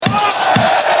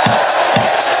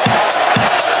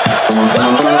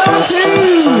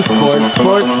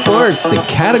Sports, the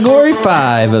category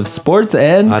 5 of sports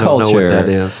and culture. I don't know what that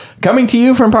is. Coming to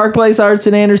you from Park Place Arts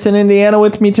in Anderson, Indiana.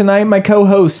 With me tonight, my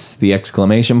co-hosts, the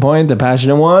exclamation point, the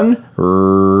passionate one,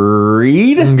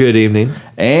 Reed. Good evening.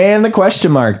 And the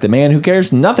question mark, the man who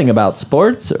cares nothing about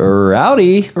sports,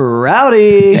 Rowdy.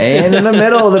 And in the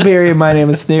middle of the period, my name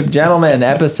is Snoop. Gentlemen,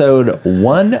 episode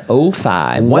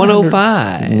 105.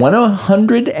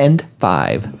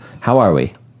 105. How are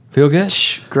we? Feel good?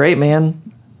 Great, man.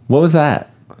 What was that?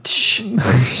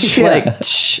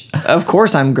 Of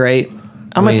course I'm great.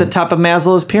 I'm at the top of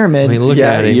Maslow's pyramid. I mean, look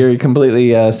at him. You're completely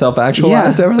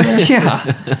self-actualized over there? Yeah.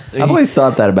 I've always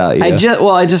thought that about you. I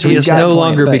just He is read no that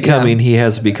longer point, but becoming, he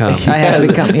has become. I have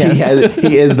become, yes.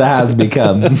 He is the has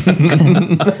become.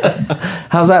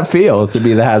 How's that feel to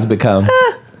be the has become?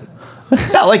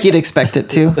 Not like you'd expect it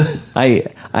to. I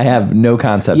have no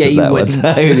concept Yeah, of you that. wouldn't.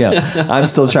 I'm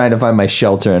still trying to find my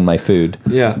shelter and my food.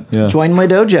 Yeah. Join my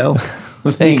dojo.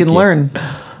 You can learn.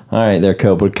 All right, there,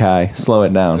 Cobra Kai. Slow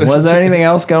it down. Was there anything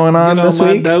else going on this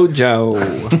week? Dojo.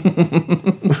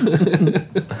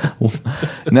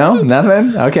 No,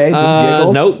 nothing. Okay, just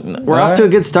giggles. Nope. We're off to a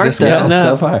good start, Just though. getting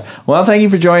So up. far. Well, thank you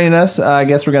for joining us. I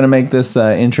guess we're going to make this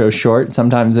intro short.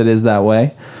 Sometimes it is that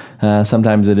way.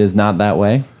 Sometimes it is not that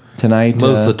way. Tonight,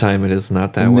 Most of the time it is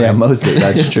not that way. yeah,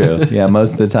 that's true. Yeah,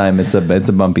 most of the time it's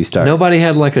a bumpy start. Nobody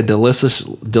had like a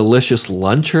delicious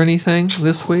lunch or anything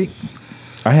this week?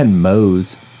 I had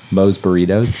Moe's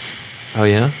burritos. Oh,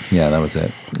 yeah? Yeah, that was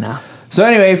it. No. So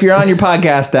anyway, if you're on your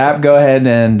podcast app, go ahead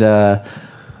and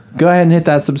hit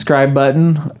that subscribe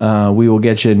button. We will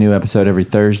get you a new episode every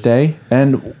Thursday.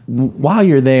 And while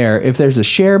you're there, if there's a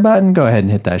share button, go ahead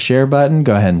and hit that share button.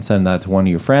 Go ahead and send that to one of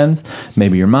your friends,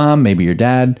 maybe your mom, maybe your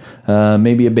dad,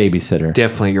 maybe a babysitter.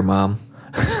 Definitely your mom.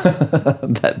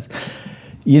 That's,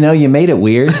 you made it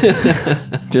weird,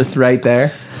 just right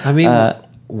there. I mean,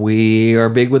 we are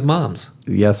big with moms.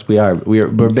 Yes, we are. We're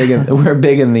big in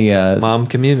the Mom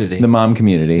community. the mom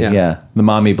community. Yeah. Yeah, the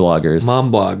mommy bloggers.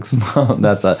 Mom blogs.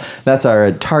 That's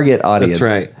our target audience.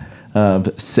 That's right.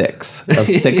 Of six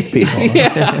people.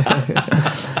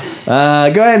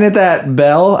 Go ahead and hit that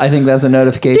bell. I think that's a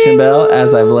notification bell,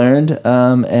 as I've learned,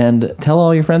 and tell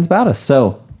all your friends about us.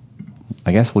 So,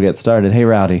 I guess we'll get started. Hey,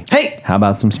 Rowdy. Hey. How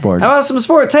about some sports? How about some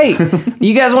sports? Hey,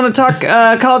 you guys want to talk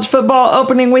college football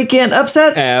opening weekend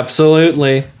upsets?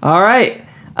 Absolutely. All right.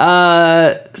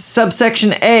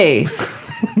 Subsection A.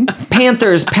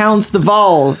 Panthers pounds the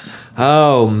Vols.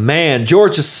 Oh, man.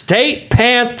 Georgia State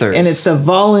Panthers. And it's the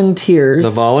Volunteers. the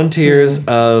Volunteers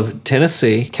of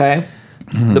Tennessee. Okay.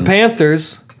 The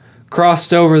Panthers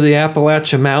crossed over the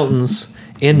Appalachian Mountains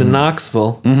into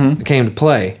Knoxville and came to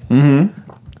play.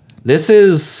 This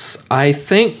is, I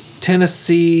think,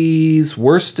 Tennessee's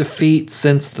worst defeat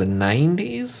since the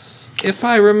 90s, if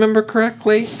I remember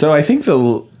correctly. So I think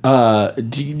do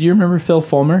you remember Phil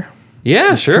Fulmer?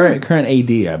 Yeah, sure. Current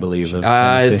AD, I believe. Of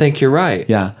I Tennessee. think you're right.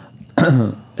 Yeah.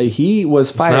 He was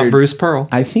It's fired. not Bruce Pearl.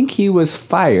 I think he was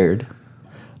fired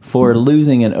for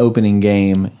losing an opening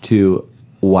game to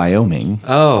Wyoming.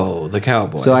 Oh, the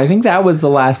Cowboys. So I think that was the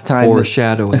last time.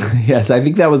 Foreshadowing. Yes, I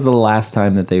think that was the last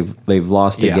time that they've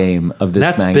lost a Yeah. game of this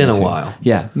That's magnitude. been a while.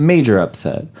 Yeah, major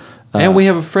upset. And we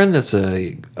have a friend that's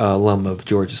a alum of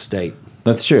Georgia State.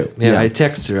 That's true. Yeah, I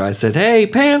texted her. I said, "Hey,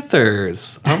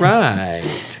 Panthers! All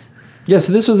right." Yeah,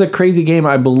 so this was a crazy game.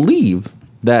 I believe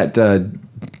that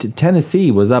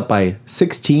Tennessee was up by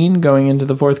 16 going into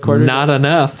the fourth quarter. Not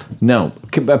enough. No,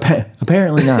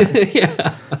 apparently not.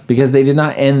 Yeah. Because they did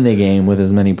not end the game with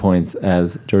as many points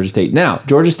as Georgia State. Now,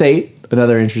 Georgia State,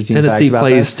 another interesting Tennessee fact about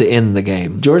plays that, to end the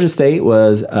game. Georgia State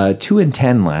was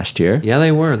 2-10 last year. Yeah,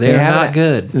 they were. They are haven't- not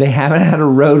good. They haven't had a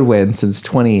road win since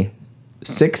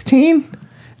 2016,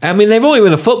 I mean, they've only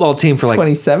been a football team for like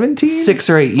 2017. 6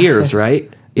 or 8 years,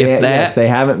 right? If that. Yes, they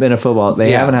haven't been a football.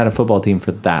 They Yeah. haven't had a football team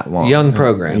for that long. Young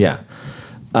program. Yeah.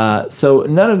 So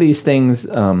none of these things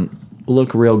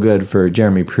look real good for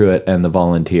Jeremy Pruitt and the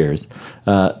Volunteers.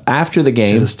 After the Should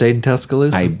game, have stayed in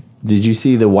Tuscaloosa. did you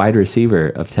see the wide receiver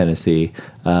of Tennessee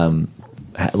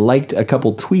liked a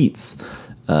couple tweets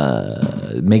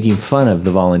making fun of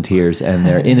the Volunteers and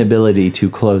their inability to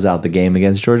close out the game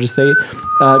against Georgia State?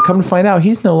 Come to find out,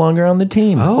 he's no longer on the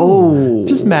team. Oh.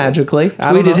 Just magically.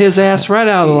 I don't Tweeted know. his ass right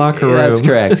out of the locker room. Yeah, that's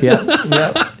correct.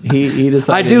 Yep. He I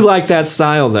decided. do like that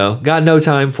style, though. Got no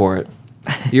time for it.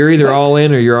 You're either all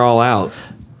in or you're all out.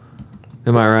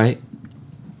 Am I right?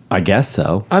 I guess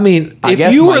so. I mean, I if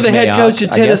guess you were Mike the head Mayock, coach of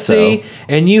I guess Tennessee so.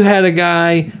 and you had a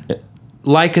guy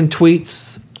liking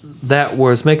tweets that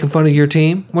was making fun of your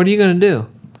team, what are you going to do?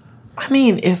 I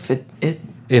mean, if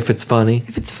If it's funny.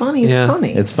 it's funny, it's Yeah.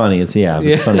 funny. It's funny. It's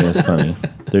funny. It's funny.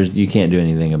 You can't do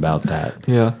anything about that.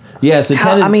 Yeah. Yeah, so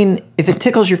I mean, if it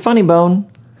tickles your funny bone,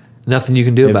 Nothing you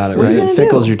can do about it, if right? it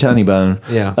tickles your tunny bone.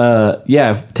 Yeah.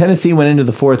 If Tennessee went into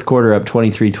the fourth quarter up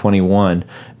 23-21,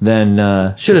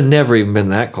 then Should have never even been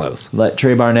that close. let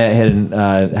Trey Barnett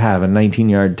have a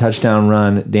 19-yard touchdown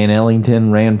run. Dan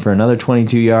Ellington ran for another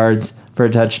 22 yards for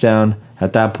a touchdown.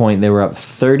 At that point, they were up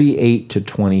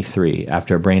 38-23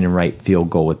 after a Brandon Wright field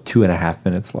goal with 2.5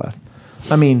 minutes left.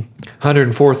 I mean,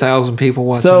 104,000 people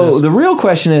watching so this. the real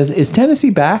question is Tennessee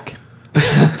back?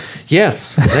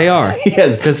 Yes, they are.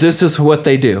 Yes. Because this is what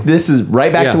they do. This is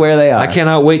right back Yeah. to where they are. I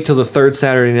cannot wait till the third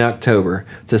Saturday in October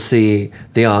to see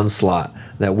the onslaught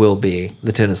that will be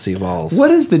the Tennessee Vols.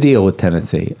 What is the deal with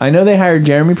Tennessee? I know they hired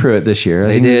Jeremy Pruitt this year. I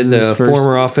They think this did, is his the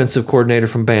former offensive coordinator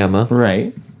from Bama.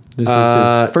 Right. This is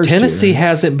his first Tennessee year.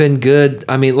 hasn't been good.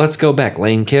 I mean, let's go back.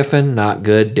 Lane Kiffin, not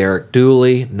good. Derek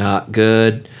Dooley, not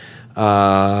good.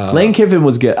 Lane Kiffin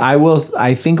was good.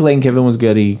 I think Lane Kiffin was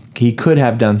good. He could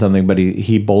have done something, but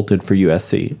he bolted for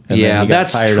USC. And then Yeah, he got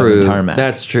that's fired true. On the tarmac.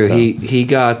 That's true. So, He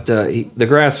got the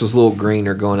grass was a little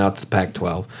greener going out to the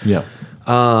Pac-12. yeah.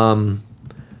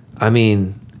 I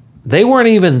mean, they weren't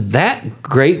even that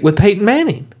great with Peyton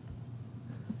Manning.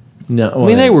 No, I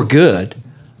mean, they were good,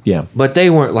 Yeah. but they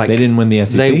weren't like They didn't win the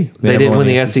SEC. They They never didn't won win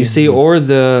the the SEC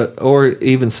or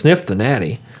even sniff the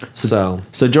Natty. So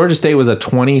So Georgia State was a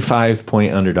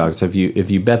 25-point underdog. So if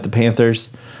you bet the Panthers,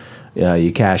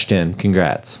 you cashed in.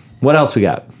 Congrats. What else we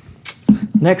got?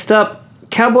 next up,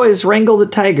 Cowboys wrangle the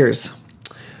Tigers.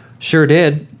 sure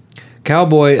did.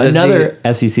 Cowboy Another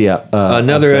SEC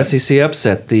another upset. SEC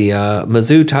upset. The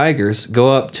Mizzou Tigers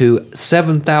go up to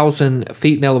 7,000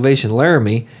 feet in elevation,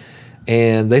 Laramie,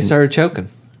 and they started choking.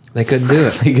 They couldn't do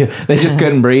it. They just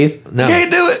couldn't breathe. No.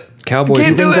 Can't do it. Cowboys. Do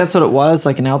you think that's what it was,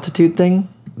 like an altitude thing?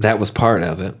 That was part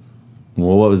of it.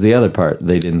 Well, what was the other part?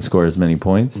 They didn't score as many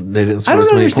points. They didn't I score don't as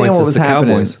many understand points what as was the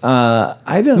happening. Cowboys.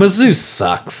 I don't. Mizzou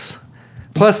sucks.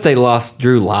 Plus, they lost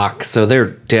Drew Lock, so they're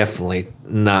definitely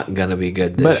not going to be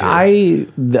good this But year.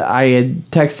 I had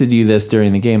texted you this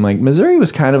during the game. Like Missouri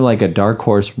was kind of like a dark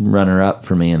horse runner up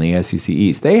for me in the SEC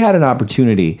East. They had an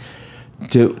opportunity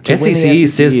to win the SEC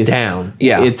East is down.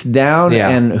 Yeah. it's down. Yeah.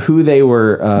 And who they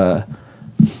were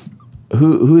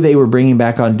who they were bringing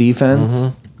back on defense.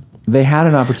 They had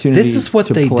an opportunity. This is what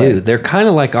to they play. do. They're kind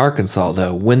of like Arkansas,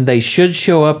 though. When they should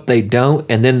show up, they don't,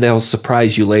 and then they'll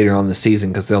surprise you later on the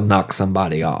season because they'll knock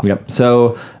somebody off. Yep.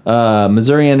 So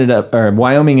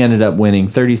Wyoming ended up winning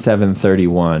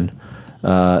 37-31.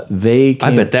 They I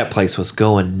came, bet that place was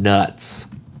going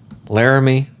nuts.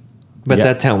 Laramie, but Yeah.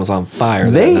 that town was on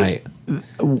fire They- that night.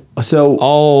 so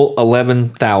All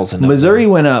 11,000. Missouri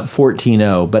went up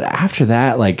 14-0, but after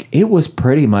that, like it was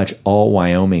pretty much all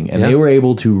Wyoming, and Yeah. they were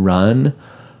able to run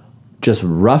just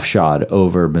roughshod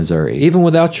over Missouri. Even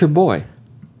without your boy,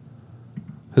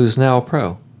 who's now a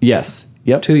pro, Yes.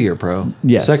 Yep. 2-year pro,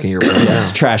 Yes. 2nd-year pro.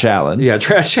 Yes. Trash Allen. Yeah,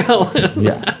 Trash Allen.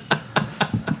 Yeah.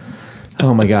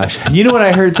 Oh my gosh. You know what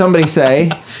I heard somebody say?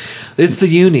 It's the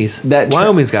unis. That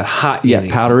Wyoming's got hot Yeah,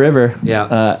 unis. Powder River.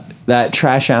 Yeah. That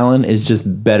Trash Allen is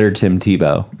just better Tim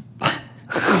Tebow.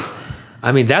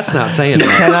 I mean, that's not saying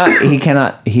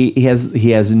much. He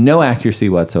has no accuracy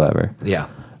whatsoever. Yeah,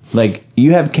 Like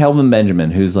you have Kelvin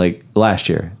Benjamin, who's like last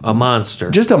year, a monster.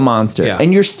 just a monster, Yeah.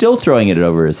 and you're still throwing it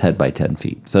over his head by 10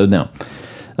 feet. So no.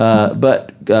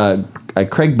 But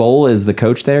Craig Bowl is the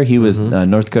coach there. He was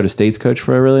North Dakota State's coach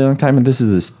for a really long time, and this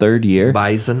is his third year.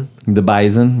 Bison. The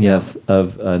Bison, yes,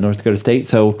 of North Dakota State.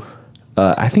 So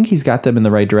I think he's got them in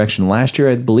the right direction. Last year,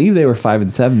 I believe they were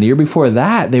 5-7. The year before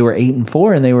that, they were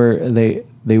 8-4, and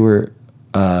they were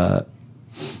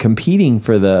competing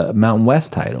for the Mountain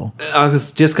West title. I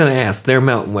was just going to ask. They're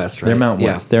Mountain West, right? They're Mountain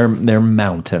Yeah. West. They're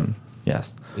mountain.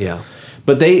 Yes. Yeah.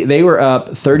 But they were up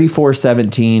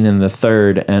 34-17 in the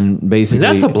third, and basically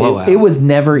that's a blowout. It was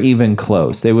never even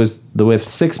close. It was with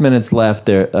 6 minutes left.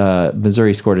 There,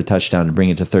 Missouri scored a touchdown to bring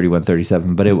it to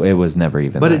 31-37, but it was never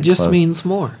even. But that it just close. means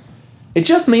more. It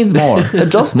just means more.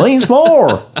 It just means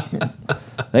more.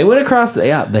 They went across. They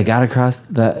got across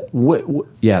the.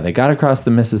 They got across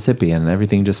the Mississippi, and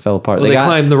everything just fell apart. Well, they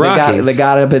climbed the Rockies. They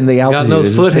got up in the altitude. Got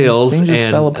those foothills, Things just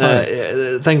and fell apart.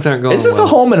 things aren't going. Is this well. a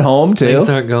home and home too? Things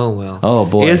aren't going well. Oh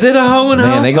boy! Is it a home and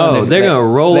Man, home? they're going to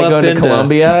roll they up going to into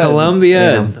Columbia.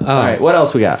 Columbia. And, all right, what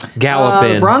else we got? Gallop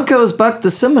in. Broncos bucked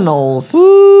the Seminoles.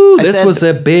 Woo, I this said was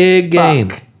a big game.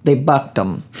 Buck. They bucked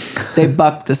them. They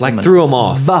bucked the Seminoles. Like threw them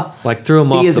off. Buck. Like threw them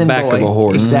B off as the in back boy. of a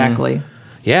horse. Exactly.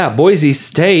 Yeah, Boise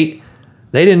State.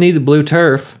 They didn't need the blue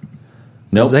turf.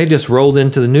 Nope. They just rolled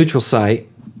into the neutral site.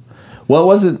 What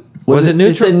was it? Was it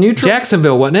neutral? the neutral-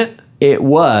 Jacksonville, wasn't it? It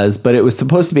was, but it was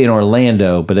supposed to be in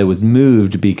Orlando, but it was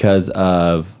moved because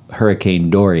of Hurricane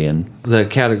Dorian. The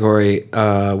category,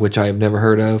 which I have never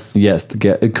heard of. Yes,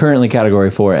 currently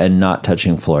Category 4 and not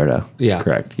touching Florida. Yeah.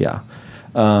 Correct, yeah.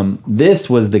 This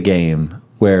was the game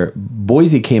where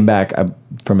Boise came back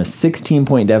from a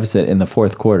 16-point deficit in the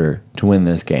fourth quarter to win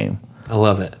this game. I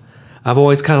love it. I've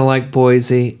always kind of liked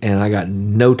Boise, and I got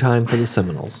no time for the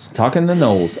Seminoles. Talking the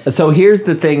Noles. So here's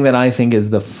the thing that I think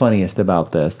is the funniest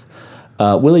about this.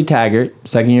 Willie Taggart,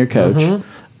 second-year coach,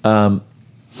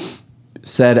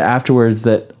 said afterwards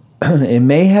that it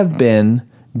may have been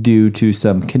due to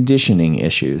some conditioning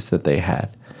issues that they had.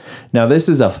 Now, this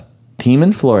is a team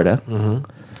in Florida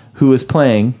who was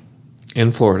playing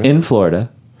In Florida. in Florida.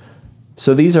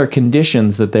 So these are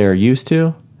conditions that they are used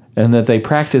to and that they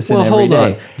practice in every day.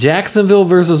 Hold on. Jacksonville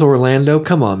versus Orlando?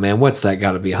 Come on, man. What's that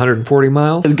got to be, 140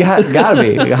 miles? It's got to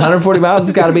be 140 miles.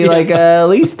 It's got to be like at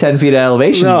least 10 feet of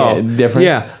elevation difference.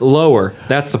 Yeah, lower.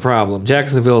 That's the problem.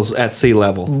 Jacksonville's at sea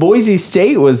level. Boise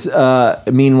State was,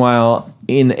 meanwhile,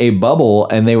 in a bubble,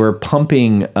 and they were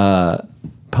pumping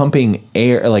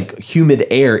air, like humid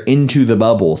air, into the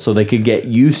bubble so they could get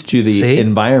used to the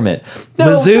environment.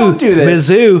 No, Mizzou, don't do this.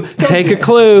 Mizzou, take a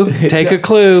clue. Take a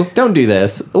clue. Don't do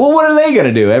this. Well, what are they going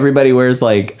to do? Everybody wears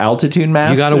like altitude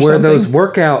masks. You got to or wear something? those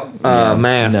workout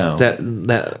masks no. that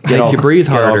make you breathe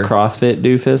Get all harder. CrossFit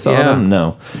doofus on Yeah. them?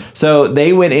 No. So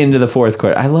they went into the fourth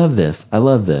quarter. I love this.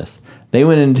 They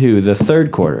went into the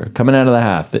third quarter, coming out of the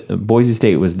half. Boise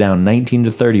State was down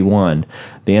 19-31.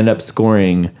 They end up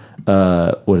scoring,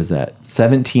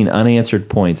 17 unanswered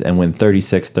points and win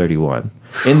 36-31.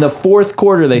 In the fourth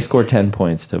quarter, they scored 10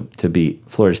 points to beat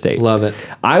Florida State. Love it.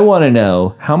 I want to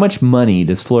know, how much money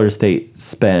does Florida State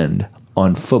spend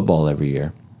on football every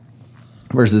year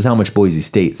versus how much Boise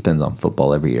State spends on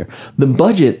football every year? The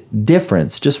budget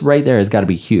difference just right there has got to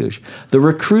be huge. The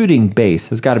recruiting base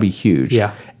has got to be huge.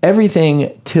 Yeah.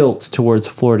 Everything tilts towards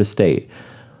Florida State.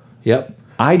 Yep.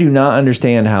 I do not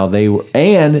understand how they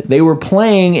were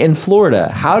playing in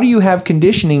Florida. How do you have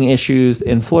conditioning issues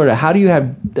in Florida? How do you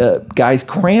have guys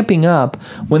cramping up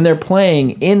when they're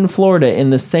playing in Florida in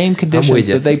the same conditions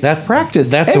that they practice?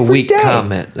 That's every a weak day?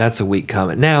 comment. That's a weak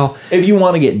comment. Now, If you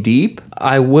want to get deep,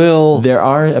 I will. there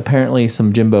are apparently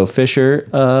some Jimbo Fisher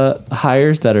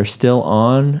hires that are still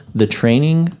on the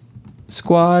training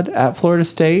squad at Florida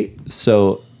State,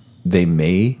 so they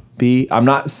may be. I'm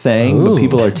not saying, but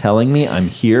people are telling me. I'm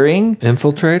hearing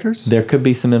Infiltrators? there could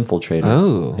be some infiltrators.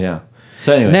 Oh. Yeah.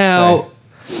 So anyway, Now,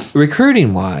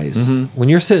 recruiting wise, when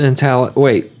you're sitting in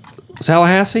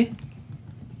Tallahassee?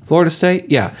 Florida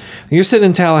State? Yeah. When you're sitting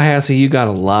in Tallahassee, you got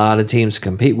a lot of teams to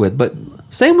compete with, but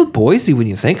same with Boise when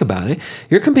you think about it.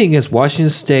 You're competing against Washington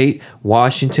State,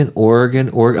 Washington, Oregon,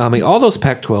 all those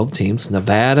Pac-12 teams,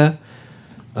 Nevada.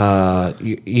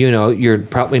 You're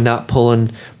probably not pulling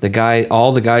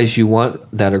all the guys you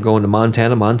want that are going to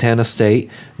Montana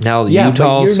State. Now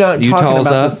Utah's up.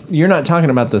 You're not talking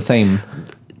about the same.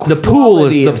 The pool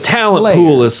quality the of talent player.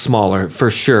 pool is smaller for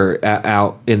sure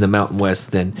out in the Mountain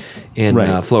West than in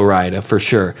Right. Florida for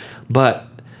sure. But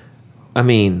I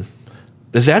mean,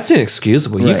 that's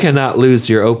inexcusable. You Right. cannot lose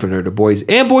your opener to Boise.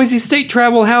 And Boise State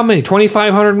traveled how many?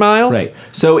 2,500 miles? Right.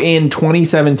 So in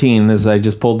 2017, I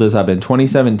just pulled this up. In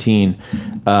 2017,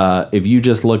 if you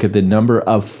just look at the number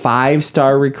of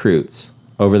 5-star recruits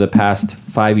over the past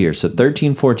 5 years, so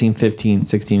 13, 14, 15,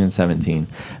 16, and 17,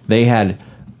 they had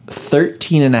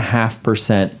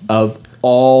 13.5% of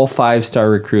all 5-star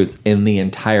recruits in the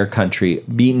entire country,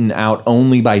 beaten out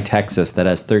only by Texas that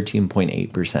has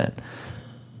 13.8%.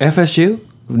 FSU?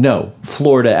 No,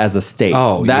 Florida as a state.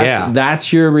 Oh, yeah.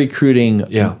 That's your recruiting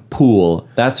pool.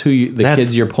 That's who the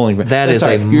kids you're pulling from. That is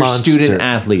a your monster. student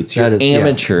athletes, your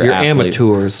amateur Your athletes.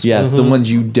 amateurs. Yes, the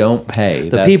ones you don't pay.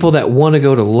 The people that want to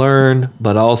go to learn,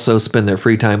 but also spend their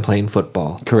free time playing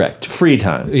football. Correct. Free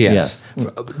time. Yes.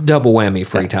 Double whammy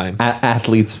free time.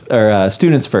 Athletes or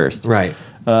students first. Right.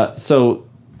 So,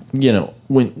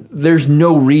 when there's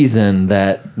no reason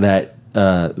that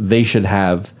they should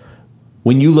have.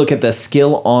 When you look at the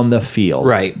skill on the field,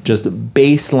 Right. Just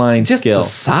baseline Just skill. the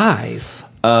size.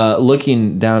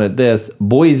 Looking down at this,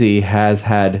 Boise has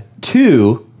had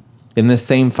 2 in this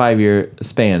same 5-year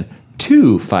span,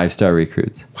 2 5-star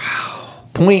recruits. Wow.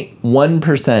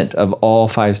 0.1% of all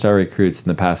 5-star recruits in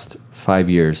the past 5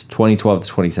 years, 2012 to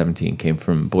 2017, came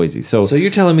from Boise. So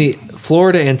you're telling me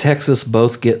Florida and Texas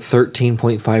both get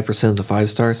 13.5% of the 5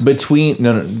 stars?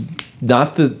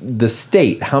 not the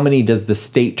state. How many does the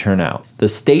state turn out? The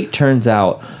state turns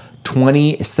out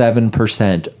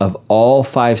 27% of all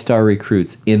 5-star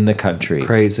recruits in the country.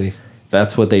 Crazy.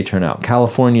 That's what they turn out.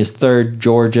 California's third,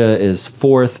 Georgia is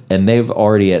fourth, and they've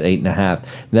already at 8.5.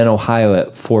 Then Ohio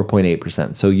at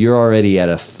 4.8%. So you're already at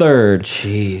a third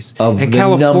Jeez. of And the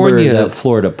California, number that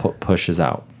Florida pushes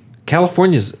out.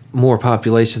 California's more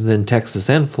population than Texas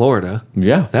and Florida.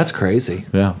 Yeah. That's crazy.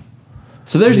 Yeah.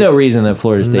 So there's no reason that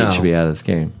Florida State No. should be out of this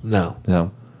game. No.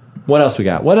 No. What else we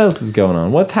got? What else is going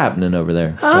on? What's happening over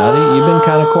there? Johnny, you've been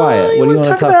kind of quiet. What do you want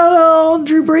to talk about?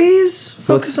 Drew Brees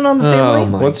focusing on the family. Oh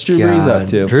my What's Drew Brees up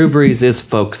to? Drew Brees is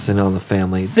focusing on the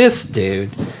family. This dude.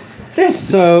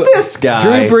 This guy.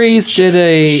 Drew Brees did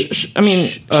a.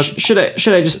 should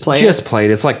I just play Just it? played.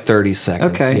 It's like 30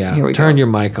 seconds. Okay, Yeah. here we Turn go. your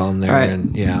mic on there. All right.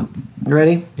 And yeah.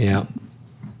 Ready? Yeah.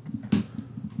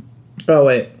 Oh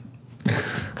wait.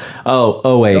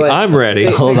 Oh wait. Wait. I'm ready.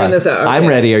 Hey, Hold figure on. this out. I'm Okay.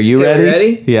 ready. Are you Okay, ready?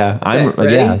 ready? Yeah. I'm Okay,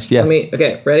 ready? yes.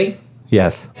 Okay, ready?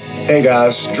 Yes. Hey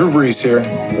guys, Drew Brees here.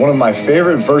 One of my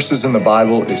favorite verses in the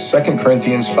Bible is 2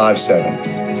 Corinthians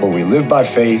 5:7. For we live by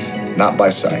faith, not by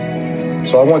sight.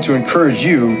 So I want to encourage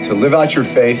you to live out your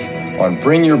faith on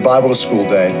Bring Your Bible to School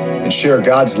Day and share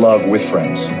God's love with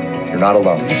friends. You're not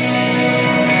alone.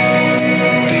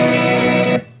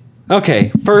 Okay.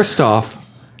 First off,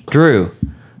 Drew,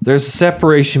 there's a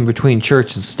separation between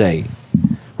church and state.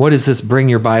 What is this bring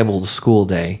your Bible to school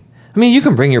day? I mean, you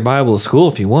can bring your Bible to school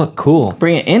if you want. Cool.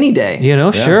 Bring it any day. You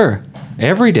know, sure.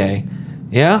 Every day.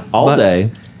 Yeah. All but,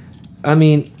 day. I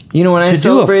mean, You know when I To do a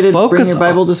celebrated Bring focus Your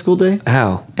Bible to School Day?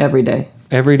 how? Every day.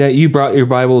 Every day? You brought your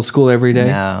Bible to school every day?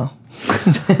 No.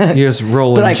 You're just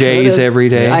rolling But I J's could've. every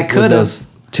day? I with could've. those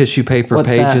tissue paper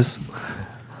What's that? pages?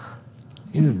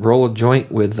 You roll a joint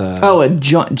with Oh,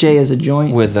 J is a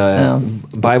joint.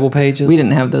 Bible pages? We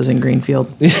didn't have those in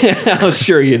Greenfield. I was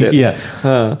sure you did. Yeah.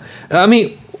 I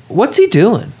mean, what's he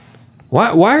doing? Why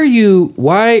are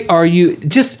you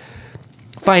just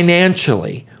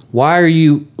financially? Why are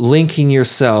you linking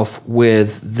yourself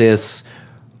with this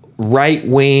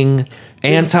right-wing,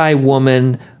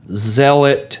 anti-woman,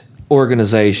 zealot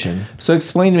organization? So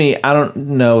explain to me. I don't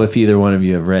know if either one of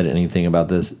you have read anything about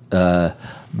this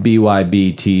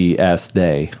BYBTS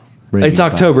Day. It's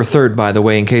October 3rd, by the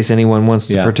way, in case anyone wants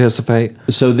to Yeah. participate.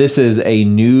 So this is a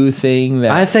new thing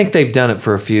that I think they've done it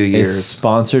for a few is years.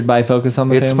 sponsored by Focus on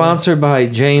the It's Family. sponsored by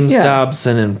James Yeah.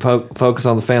 Dobson and Focus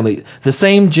on the Family. The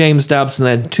same James Dobson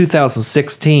that in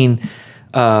 2016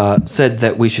 said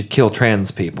that we should kill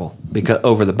trans people because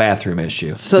over the bathroom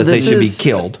issue. So that they this should is- be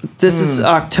killed. This is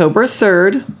October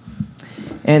 3rd,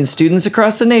 and students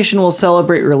across the nation will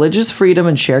celebrate religious freedom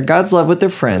and share God's love with their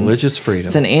friends. Religious freedom.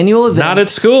 It's an annual event. Not at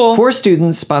school. For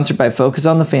students, sponsored by Focus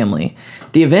on the Family.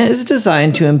 The event is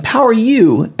designed to empower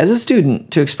you as a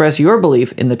student to express your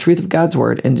belief in the truth of God's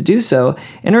Word and to do so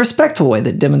in a respectful way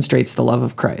that demonstrates the love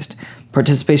of Christ.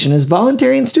 Participation is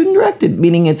voluntary and student directed,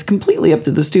 meaning it's completely up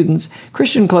to the students,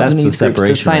 Christian clubs, That's and the youth groups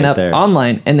to separation sign right up there.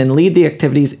 online and then lead the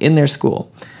activities in their school.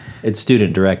 It's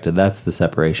student directed. That's the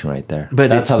separation right there. But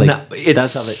that's it's how they. not. It's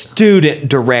that's how they. student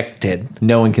directed.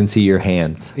 No one can see your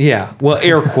hands. Yeah. Well,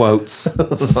 air quotes.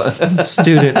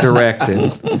 Student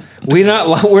directed. We're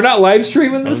not live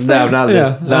streaming this. No, thing? not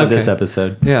this. Yeah, Not this okay.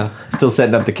 episode. Yeah. Still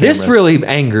setting up the camera. This really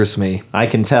angers me. I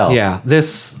can tell. Yeah,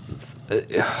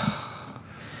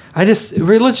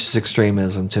 religious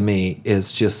extremism to me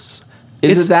is just.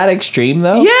 Is it that extreme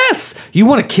though? Yes, you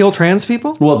want to kill trans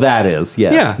people? Well, that is.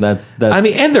 Yes. Yeah, That's. I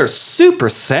mean, and they're super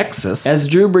sexist. has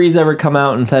Drew Brees ever come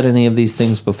out and said any of these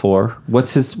things before?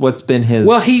 What's been his?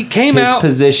 Well, he came his out-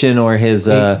 position or his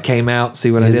he came out. See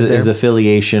what I his, did there? his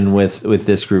affiliation with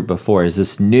this group before. Is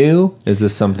this new? Is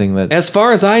this something that? As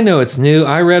far as I know, it's new.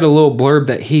 I read a little blurb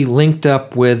that he linked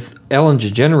up with Ellen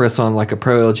DeGeneres on like a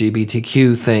pro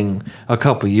LGBTQ thing a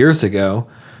couple years ago,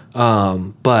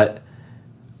 but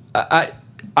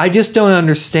I just don't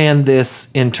understand this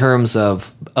in terms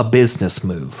of a business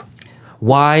move.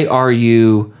 Why are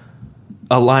you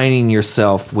aligning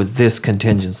yourself with this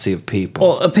contingency of people?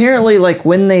 Well, apparently, like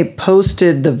when they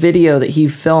posted the video that he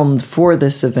filmed for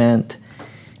this event,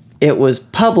 it was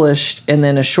published, and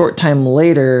then a short time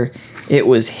later, it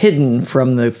was hidden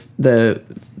from the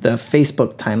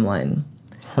Facebook timeline.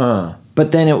 Huh.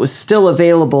 But then it was still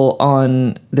available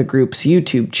on the group's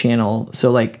YouTube channel. So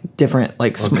like different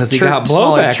like because he got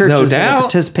smaller blowback, churches no that were doubt.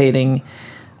 participating.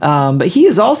 But he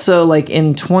is also like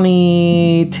in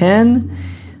 2010,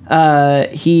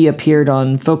 he appeared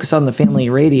on Focus on the Family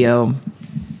Radio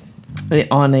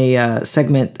on a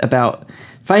segment about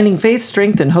finding faith,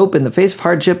 strength, and hope in the face of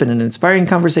hardship, and an inspiring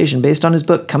conversation based on his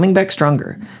book Coming Back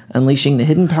Stronger: Unleashing the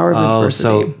Hidden Power of Adversity.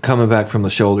 So coming back from the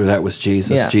shoulder, that was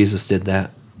Jesus. Yeah. Jesus did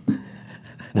that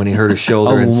when he hurt his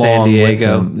shoulder in Along San with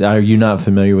Diego. him. Are you not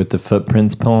familiar with the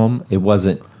Footprints poem? It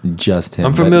wasn't just him.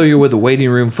 I'm but- familiar with the Waiting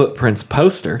Room Footprints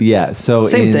poster. Yeah. So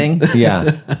Same thing.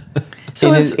 Yeah.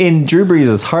 So in Drew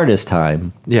Brees' hardest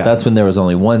time, Yeah. that's when there was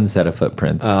only one set of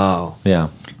footprints. Oh. Yeah.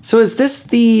 So is this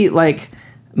the like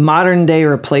modern day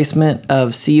replacement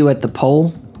of See You at the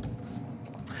Pole?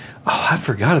 Oh, I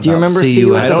forgot about Do you remember See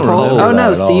You at the don't Pole? remember Oh that no,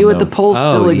 at See all, You at no. the Pole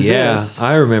still yeah, exists.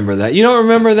 I remember that. You don't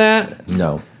remember that?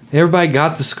 No. Everybody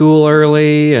got to school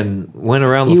early and went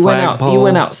around the You went out. flagpole. You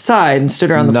went outside and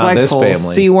stood around the Not this flagpole. family.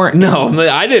 So you weren't. No,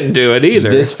 I didn't do it either.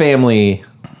 This family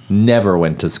never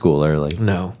went to school early.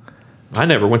 No, I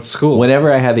never went to school.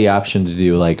 Whenever I had the option to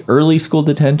do like early school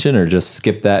detention or just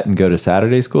skip that and go to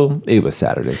Saturday school, it was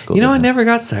Saturday school. you know, I detention. never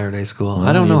got Saturday school.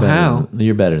 I don't know You're better how.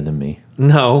 You're better than me.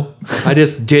 No, I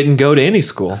just didn't go to any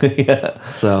school.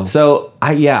 So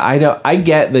I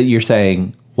get that you're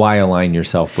saying why align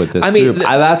yourself with this I mean, group.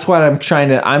 That's what I'm trying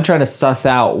to suss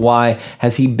out. Why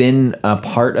has he been a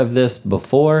part of this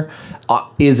before?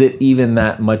 Is it even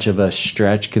that much of a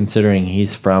stretch considering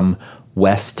he's from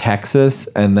West Texas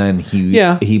and then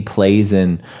he plays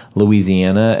in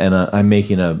Louisiana? And I'm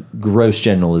making a gross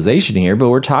generalization here, but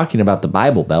we're talking about the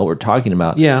Bible Belt. We're talking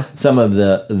about some of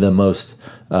the most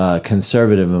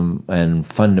conservative and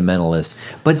fundamentalist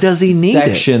But does he need it?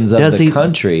 sections of Does the he-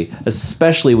 country,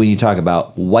 especially when you talk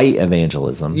about white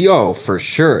evangelism. Yo, for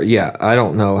sure. Yeah, I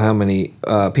don't know how many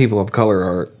people of color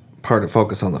are part of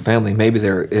Focus on the Family. Maybe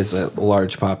there is a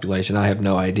large population. I have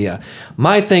no idea.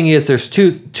 My thing is there's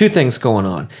two things going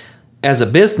on. As a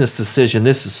business decision,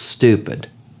 this is stupid,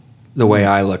 the way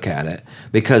I look at it,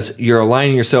 because you're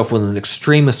aligning yourself with an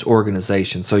extremist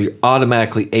organization, so you're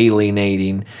automatically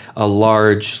alienating a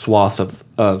large swath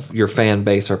of your fan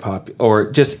base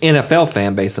or just NFL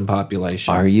fan base and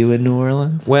population. Are you in New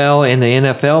Orleans? Well, in the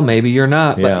NFL, maybe you're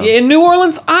not. But Yeah. in New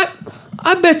Orleans,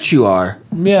 I bet you are.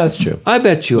 Yeah, that's true. I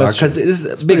bet you are, That's true. because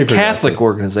it's a pretty big Catholic progressive.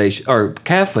 organization or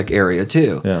Catholic area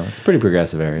too. Yeah, it's a pretty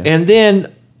progressive area. And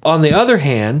then on the other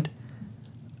hand,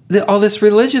 all this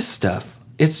religious stuff.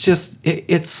 It's just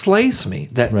it slays me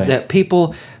that Right. that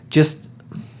people just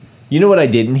You know what I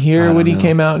didn't hear I when he don't know.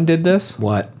 came out and did this?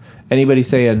 what? Anybody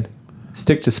saying,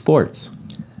 stick to sports.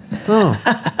 Oh,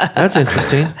 that's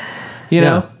interesting. You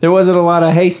know, there wasn't a lot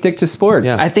of, hey, stick to sports.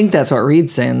 Yeah. I think that's what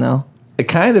Reed's saying though. It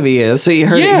kind of he is. So you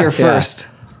heard Yeah. it here Yeah. first.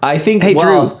 I think, Hey,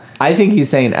 Drew. I think he's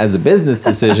saying as a business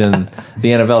decision,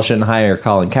 the NFL shouldn't hire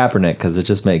Colin Kaepernick because it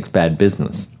just makes bad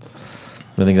business.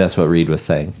 I think that's what Reed was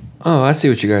saying. Oh, I see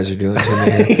what you guys are doing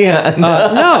to me. Yeah.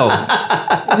 No.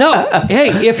 Hey,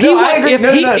 if he No, I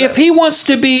agree. No. if he wants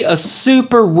to be a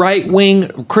super right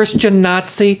wing Christian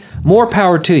Nazi, more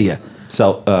power to you.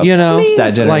 So, You know,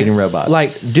 stat generating like, robots. Like,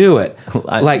 do it.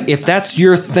 I- Like, if that's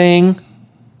your thing,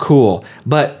 cool.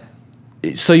 But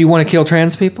so you want to kill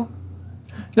trans people?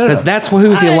 no, Because that's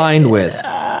who's he aligned with.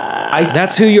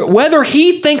 That's who you're. Whether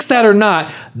he thinks that or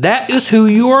not, that is who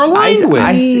you are aligned with.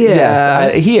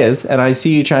 He is, and I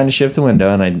see you trying to shift the window,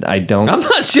 and I don't. I'm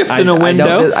not shifting I a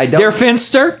window. don't- They're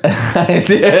Finster.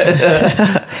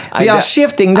 We are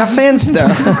shifting the fence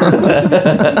though.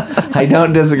 I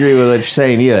don't disagree with what you're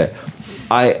saying either.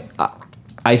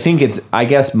 I think it's. I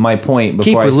guess my point Keep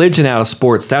before religion out of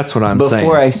sports. That's what I'm saying.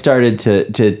 before I started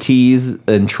to tease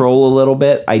and troll a little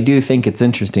bit, I do think it's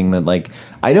interesting that like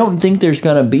I don't think there's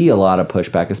going to be a lot of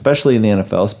pushback, especially in the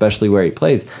NFL, especially where he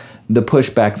plays. The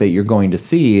pushback that you're going to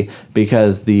see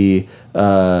because the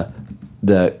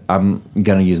I'm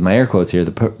going to use my air quotes here,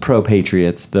 the pro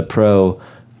patriots, the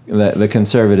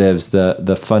conservatives, the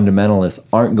fundamentalists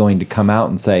aren't going to come out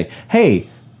and say, "Hey,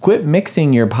 quit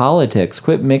mixing your politics,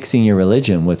 quit mixing your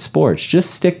religion with sports.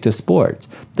 Just stick to sports."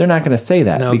 They're not going to say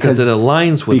that No, because it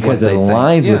aligns with what they think.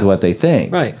 aligns with Yeah. what they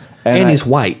think. Right. And he's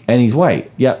white. And he's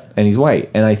white. Yep. And he's white.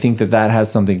 And I think that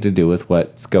has something to do with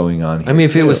what's going on here. I mean,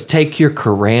 if it too. was take your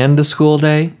Quran to school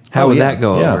day, how would that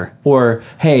go over? Or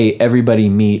hey, everybody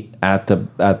meet at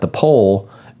the pole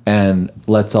and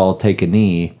let's all take a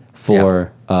knee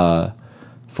for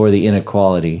the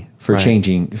inequality, for Right.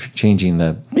 changing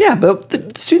the. Yeah, but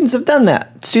the students have done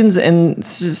that. Students, and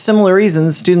similar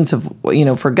reasons, students have,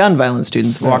 for gun violence,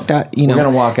 students have walked out. We're gonna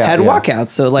walk out, had yeah. walkouts.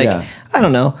 So like, Yeah. I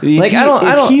don't know.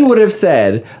 If he would have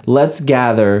said, "Let's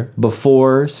gather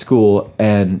before school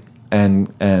and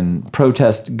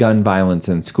protest gun violence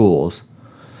in schools,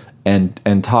 and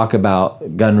talk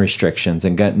about gun restrictions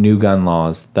and new gun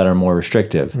laws that are more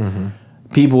restrictive,"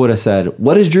 people would have said,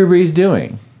 "What is Drew Brees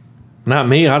doing?" Not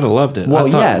me. I'd have loved it. Well, I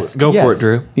thought, yes, Go for it,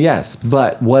 Drew. Yes,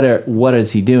 but what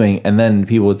is he doing? And then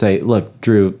people would say, "Look,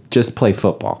 Drew, just play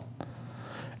football."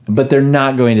 But they're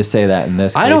not going to say that in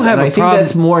this case. I don't have and a I think problem-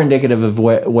 that's more indicative of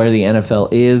where the NFL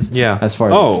is Yeah. as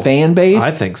far as the fan base. I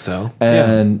think so.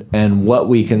 And what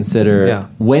we consider Yeah.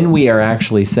 when we are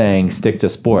actually saying stick to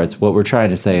sports, what we're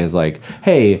trying to say is like,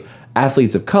 hey,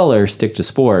 athletes of color, stick to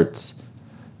sports.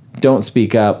 Don't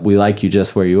speak up. We like you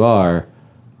just where you are.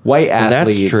 White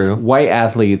athletes, That's true. White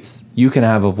athletes, you can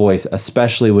have a voice,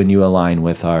 especially when you align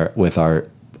with our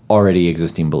already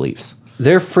existing beliefs.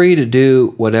 They're free to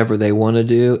do whatever they want to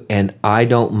do, and I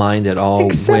don't mind at all.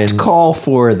 Except call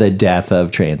for the death of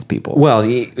trans people. Well,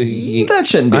 that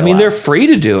shouldn't be I mean, allowed. they're free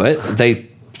to do it. They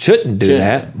shouldn't do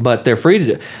that, but they're free to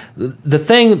do.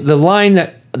 The line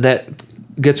that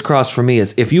gets crossed for me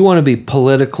is if you want to be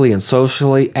politically and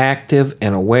socially active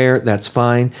and aware, that's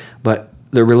fine. But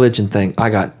the religion thing, I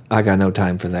got no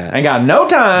time for that. I got no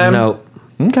time. No.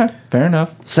 Okay, fair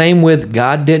enough. Same with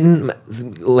God didn't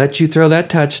let you throw that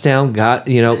touchdown. God,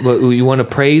 you want to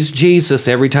praise Jesus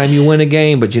every time you win a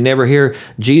game, but you never hear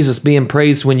Jesus being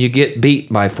praised when you get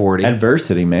beat by 40.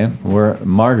 Adversity, man. We're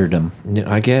martyrdom.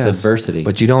 I guess It's adversity.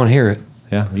 but you don't hear it.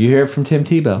 Yeah, you hear it from Tim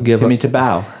Tebow. Give Timmy up.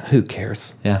 Tebow. Who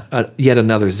cares? Yeah. Yet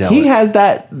another zealot. He has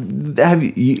that.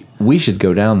 We should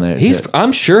go down there.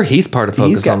 I'm sure he's part of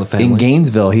Focus on the Family. In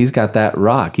Gainesville, he's got that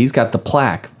rock. He's got the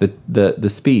plaque, the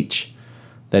speech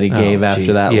that he gave after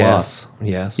geez. that loss.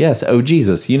 Yes. Yes. Oh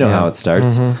Jesus, you know Yeah. how it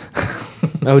starts.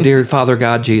 Oh dear Father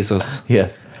God Jesus.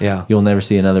 Yes. Yeah. You'll never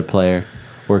see another player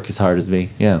work as hard as me.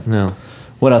 Yeah. No.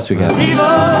 What else we got?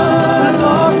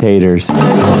 Haters.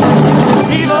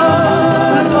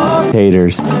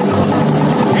 Haters.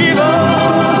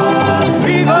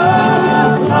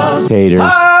 Taters.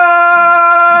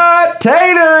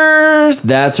 Taters!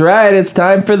 That's right. It's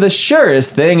time for the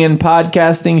surest thing in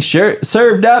podcasting,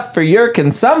 served up for your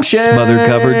consumption. Smothered,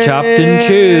 covered, chopped, and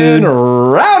chewed.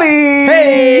 Rowdy!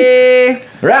 Hey!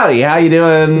 Rowdy, how you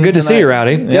doing? Good to see you,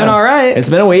 Rowdy. Doing all right. It's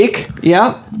been a week.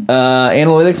 Yep.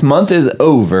 Analytics month is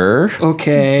over.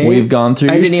 Okay. We've gone through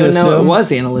I your didn't even know system. it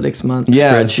was analytics month.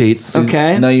 Yeah. Spreadsheets.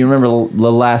 Okay. No, you remember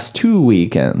the last 2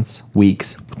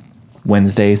 weeks,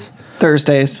 Wednesdays,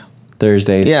 Thursdays.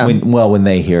 Thursdays. Yeah. When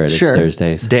they hear it, Sure. it's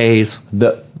Thursdays. Days.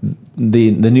 The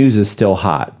news is still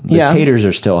hot. The Yeah. taters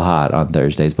are still hot on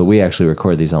Thursdays, but we actually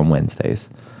record these on Wednesdays.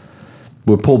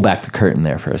 We'll pull back the curtain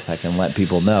there for a second, let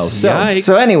people know. Yikes.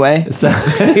 So anyway,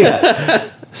 Yeah.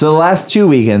 So the last 2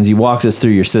 weekends, you walked us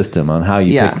through your system on how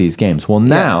you Yeah. pick these games. Well,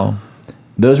 now,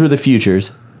 those were the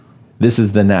futures. This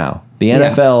is the now. The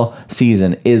NFL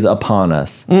season is upon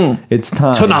us. It's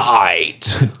time.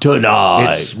 Tonight. Tonight.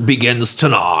 It begins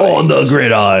tonight. On the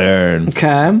gridiron.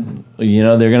 okay.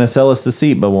 They're going to sell us the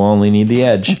seat, but we'll only need the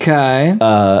edge. Okay.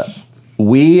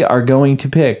 We are going to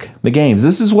pick the games.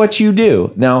 This is what you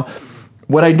do. Now,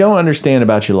 what I don't understand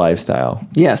about your lifestyle,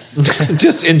 yes.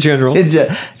 Just in general.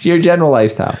 your general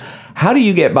lifestyle, how do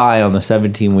you get by on the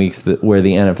 17 weeks where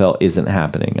the NFL isn't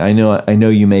happening? I know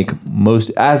you make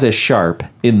most, as a sharp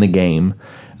in the game,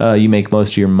 you make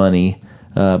most of your money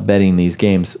betting these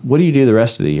games. What do you do the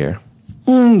rest of the year?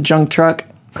 Junk truck.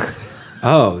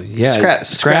 Oh, yeah.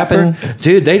 Scrapping.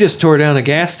 Dude, they just tore down a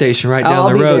gas station right down I'll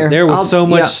the be road. there. There was so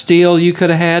much yeah. steel you could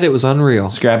have had. It was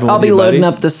unreal. Scrapping I'll with be your loading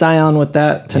buddies? up the Scion with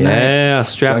that tonight. Yeah,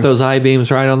 strap those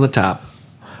I-beams right on the top.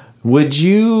 Would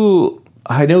you...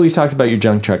 I know we've talked about your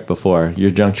junk truck before, your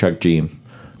junk truck dream.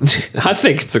 I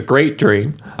think it's a great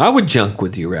dream. I would junk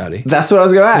with you, Rowdy. That's what I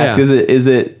was going to ask.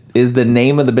 Yeah. Is the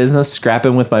name of the business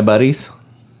Scrapping with My Buddies?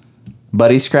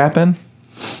 Buddy Scrapping?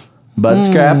 Bud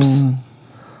Scraps?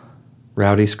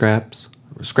 Rowdy Scraps.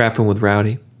 Scrapping with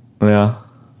Rowdy. Yeah.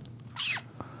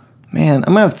 Man,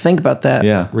 I'm gonna have to think about that.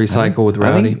 Yeah. Recycle with I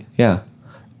Rowdy. think- yeah.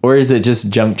 Or is it just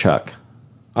junk truck?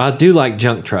 I do like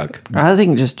junk truck. I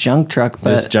think just junk truck. But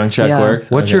Just junk truck yeah. works?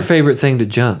 What's your favorite thing to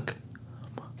junk?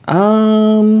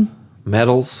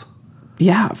 Metals?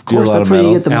 Yeah, of Do a course. lot That's of where you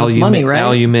metals. get the most money, right?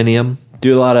 Aluminium.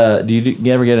 Do a lot of... Do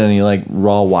you ever get any like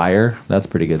raw wire? That's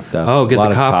pretty good stuff. Oh, get A lot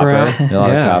the of copper out. A lot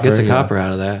of copper. Get the copper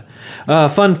out of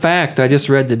that. Fun fact: I just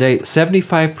read today: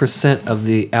 75% of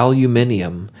the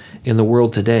aluminium in the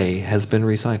world today has been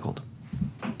recycled.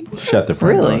 Shut the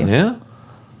front Really? door. Yeah,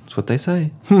 that's what they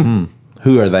say.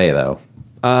 Who are they though?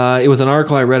 It was an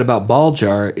article I read about Ball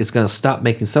Jar is going to stop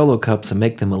making Solo cups and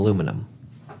make them aluminum.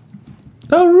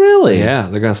 Oh, really? Yeah,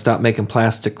 they're going to stop making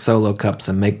plastic Solo cups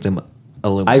and make them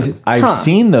aluminum. I've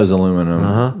seen those aluminum.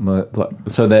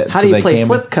 So that How so do you they play can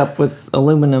flip cup with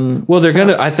aluminum? well, they're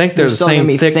gonna. cups? I think they're the still gonna same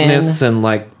be thickness thin? and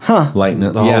like. lighten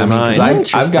it. The whole Yeah, I mean, 'cause nine.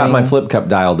 I've got my Interesting. flip cup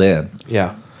dialed in.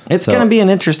 Yeah. It's So- going to be an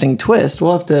interesting twist.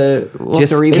 We'll have to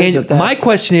revisit that. My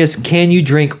question is, can you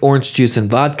drink orange juice and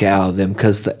vodka out of them?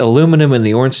 Because the aluminum in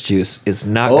the orange juice is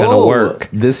not going to work.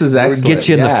 This is excellent. Get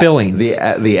you in the fillings.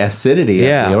 The acidity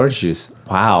Yeah. of the orange juice.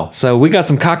 Wow. So we got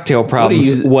some cocktail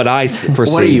problems. you- What I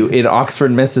foresee. What are you in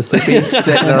Oxford, Mississippi,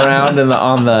 sitting around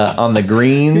on the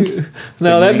greens?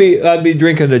 No, I'd be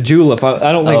drinking a julep.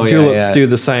 I don't think Oh, yeah, juleps yeah. do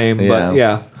the same, but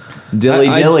yeah.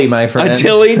 Dilly, my friend. A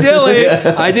dilly.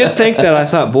 I did think that. I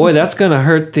thought, boy, that's going to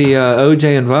hurt the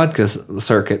OJ and vodka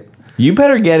circuit. You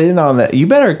better get in on that. You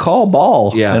better call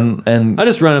ball. Yeah. And I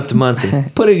just run up to Muncie.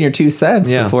 put in your 2 cents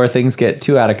Yeah. before things get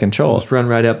too out of control. Just run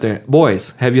right up there.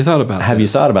 Boys, have you thought about Have you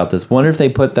this? thought about this? Wonder if they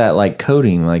put that like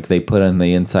coating like they put on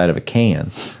the inside of a can.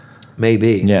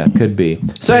 Maybe. Yeah, could be.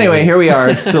 So anyway, here we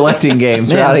are selecting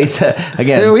games. Rowdy said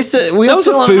again. So we still That was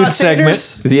still a on food hot segment.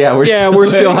 taters? Yeah, We're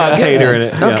still hot tater in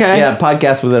it. Yeah. Okay. Yeah,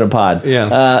 podcast within a pod.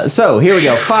 Yeah. So here we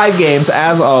go. 5 games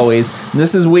as always.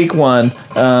 This is week 1.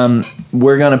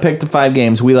 We're gonna pick the 5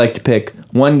 games. We like to pick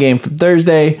 1 game from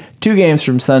Thursday, 2 games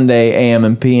from Sunday, AM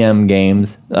and PM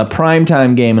games, a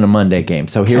primetime game, and a Monday game.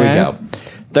 So here we Okay. go.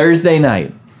 Thursday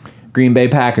night, Green Bay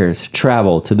Packers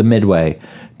travel to the Midway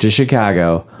to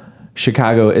Chicago.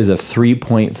 Chicago is a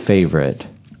 3-point favorite.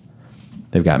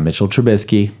 They've got Mitchell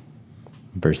Trubisky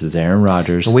versus Aaron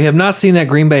Rodgers. We have not seen that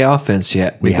Green Bay offense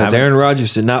yet because haven't. Aaron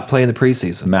Rodgers did not play in the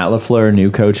preseason. Matt LaFleur, new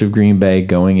coach of Green Bay,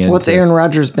 going in. What's Aaron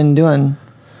Rodgers been doing?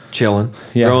 Chilling.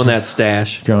 Yeah. Growing that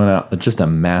stash. Growing out just a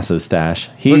massive stash.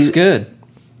 Looks good.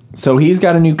 So he's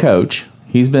got a new coach.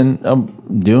 He's been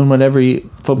doing what every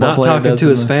football Not player talking does to in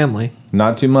his the- family.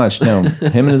 Not too much. No,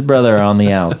 him and his brother are on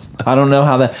the outs. I don't know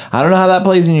how that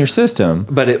plays in your system.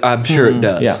 But I'm sure it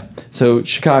does. Yeah. So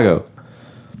Chicago,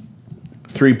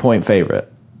 3-point favorite.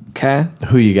 Okay.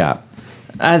 Who you got?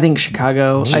 I think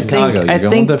Chicago. Chicago, I you're going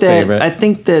think with the that favorite.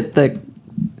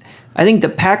 I think the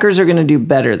Packers are going to do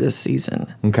better this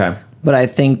season, Okay. but I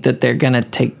think that they're going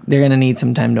to need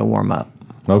some time to warm up.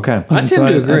 Okay. I And tend to I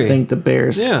agree. think the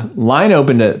Bears. Yeah. Line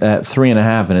opened at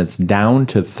 3.5, and it's down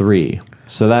to 3.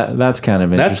 So that's kind of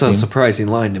That's interesting. a surprising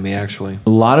line to me, actually. A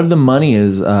lot of the money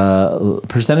is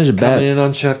percentage of Coming bets in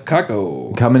on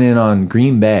Chicago. coming in on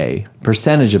Green Bay,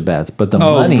 percentage of bets, but the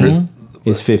Oh, money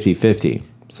is 50-50.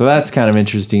 So that's kind of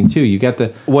interesting too. You got the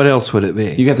What else would it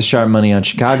be? sharp money on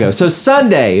Chicago. So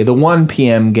Sunday, the 1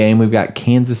 p.m. game, we've got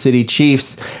Kansas City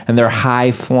Chiefs and their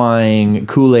high-flying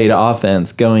Kool-Aid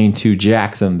offense going to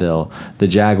Jacksonville, the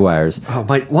Jaguars.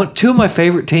 Two of my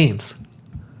favorite teams.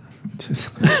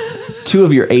 2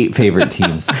 of your 8 favorite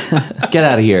teams. Get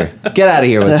out of here. Get out of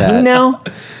here with The that. who now?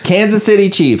 Kansas City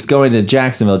Chiefs going to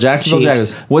Jacksonville.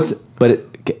 Chiefs. Jaguars.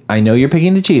 I know you're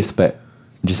picking the Chiefs, but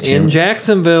just hear In me.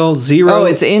 Jacksonville, zero. Oh,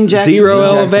 it's in Jacksonville. Zero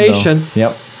In elevation.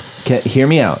 Jacksonville. Yep. Hear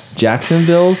me out.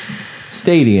 Jacksonville's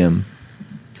stadium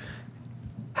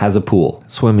has a pool.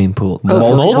 Swimming pool.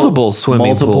 Oh, multiple swimming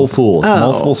Multiple pools. pools. Oh.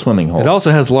 Multiple swimming holes. It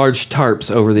also has large tarps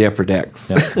over the upper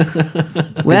decks.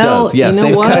 Well, does. Yes, you know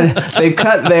they've what? they've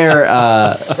cut their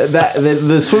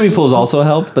the swimming pools also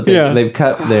helped, but they've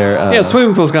cut their Yeah,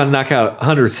 swimming pool's got to knock out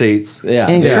 100 seats. yeah,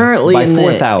 And yeah. currently by in the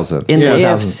 4,000 in the 4,000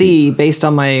 AFC, based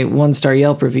on my 1-star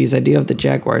Yelp reviews, I do have the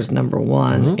Jaguars number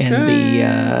 1 and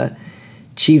the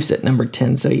Chiefs at number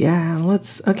 10. So yeah,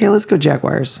 let's go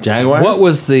Jaguars. Jaguars. What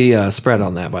was the spread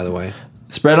on that, by the way,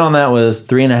 spread on that was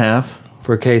 3.5.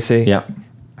 for KC? Yeah,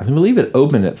 I believe it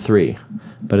opened at 3,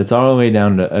 but it's all the way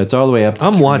down to it's all the way up. To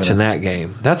I'm 3. watching that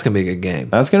game. That's going to be a good game.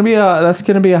 That's gonna be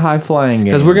a high flying game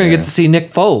Because we're going to there. get to see Nick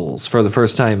Foles for the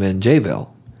first time in Jayville.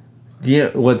 Yeah,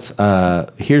 what's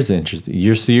here's the interesting.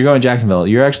 You're going Jacksonville.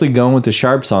 You're actually going with the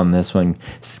sharps on this one.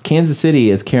 Kansas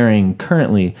City is carrying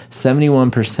currently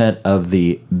 71% of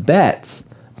the bets,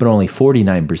 but only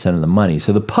 49% of the money.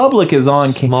 So the public is on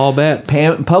Small bets.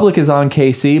 Public is on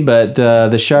KC, but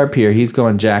the sharp here, he's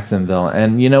going Jacksonville.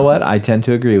 And you know what? I tend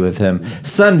to agree with him.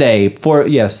 Sunday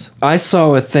yes. I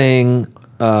saw a thing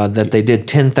that they did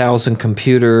 10,000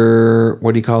 computer,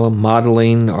 what do you call them,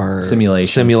 modeling or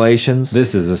simulations.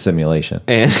 This is a simulation.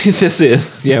 And this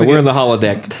is, we're in the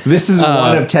holodeck. This is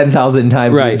one of 10,000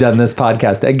 times right. we've done this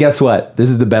podcast. And guess what? This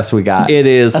is the best we got. It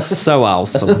is so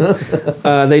awesome.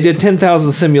 They did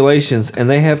 10,000 simulations, and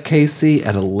they have KC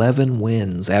at 11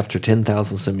 wins after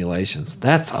 10,000 simulations.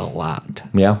 That's a lot.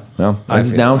 Yeah, well, I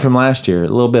it's feel down like- from last year. A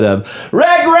little bit of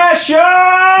regression.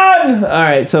 All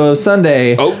right, so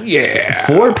Sunday, Oh, yeah.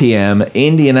 4 p.m.,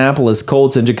 Indianapolis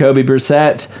Colts and Jacoby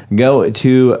Brissett go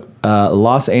to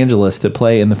Los Angeles to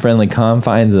play in the friendly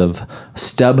confines of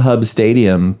StubHub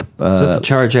Stadium. Is that the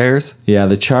Chargers? Yeah,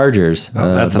 the Chargers.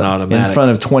 that's an automatic. In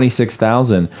front of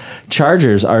 26,000.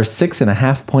 Chargers are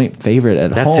 6.5 point favorite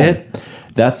at That's home. it?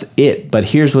 That's it. But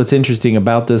here's what's interesting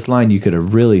about this line. You could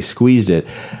have really squeezed it.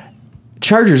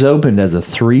 Chargers opened as a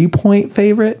 3-point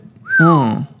favorite.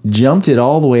 Jumped it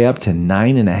all the way up to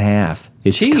 9.5.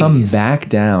 It's Jeez. come back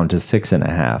down to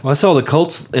 6.5. Well, I saw the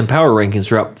Colts in power rankings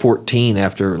drop 14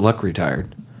 after Luck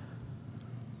retired.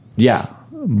 Yeah,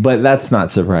 but that's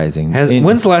not surprising.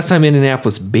 When's the last time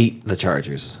Indianapolis beat the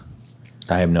Chargers?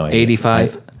 I have no idea.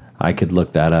 85? I could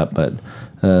look that up, but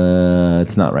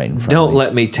it's not right in front Don't of me.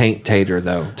 let me taint Tater,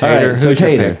 though. All Tater, right, so who's your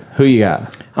Tater, pick? who you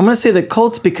got? I'm going to say the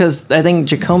Colts because I think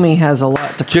Jacomy has a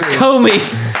lot to prove.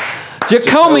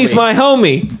 Jacomy's my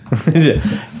homie.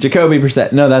 Jacoby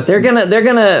Brissett. No, that's They're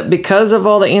gonna because of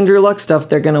all the Andrew Luck stuff,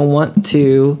 they're gonna want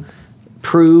to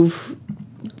prove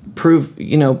he's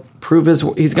gonna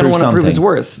want to prove his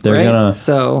worth. They're right?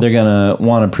 gonna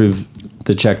want to prove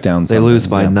the check down. They lose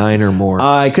by 9 or more.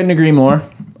 I couldn't agree more.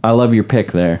 I love your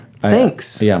pick there.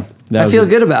 Thanks. Yeah, I feel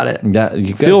good about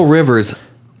it. Phil Rivers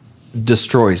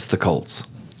destroys the Colts.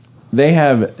 They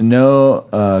have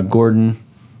no Gordon.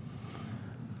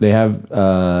 They have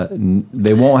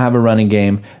they won't have a running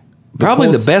game. Probably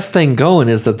Colts, the best thing going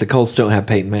is that the Colts don't have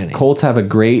Peyton Manning. Colts have a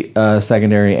great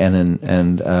secondary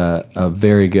and a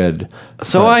very good.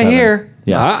 So front I seven. hear.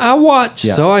 Yeah. I watch.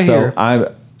 Yeah. So I hear.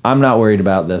 I'm not worried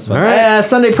about this one. All right.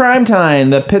 Sunday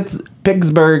primetime. The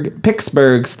Pittsburgh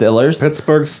Steelers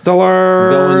Pittsburgh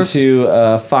Steelers going to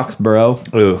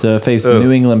Foxborough Ooh. to face the New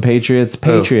England Patriots.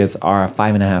 Patriots are a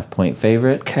 5.5-point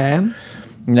favorite. Okay.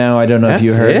 Now I don't know if you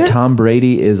That's heard it? Tom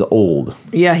Brady is old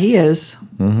Yeah, he is.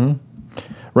 right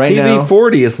now.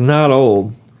 TV40 is not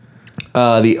old.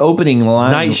 The opening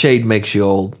line. Nightshade makes you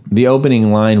old. The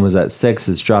opening line was at 6.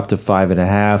 It's dropped to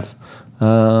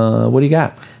 5.5. What do you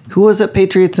got? Who was it?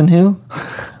 Patriots and who?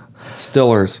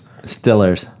 Steelers.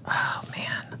 Steelers.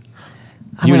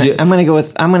 I'm gonna go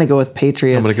with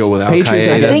Patriots. I'm going to go with Al Patriots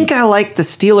are I good. think I like the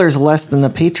Steelers less than the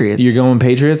Patriots. You're going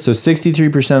Patriots. So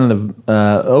 63% of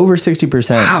the over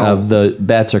 60% Wow. of the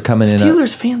bets are coming in.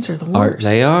 Steelers fans are the worst.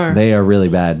 They are. They are really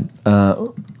bad.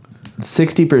 Over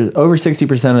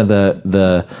 60% of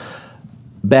the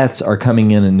bets are coming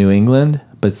in New England,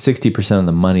 but 60% of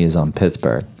the money is on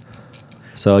Pittsburgh.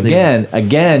 So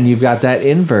again, you've got that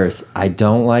inverse. I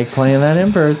don't like playing that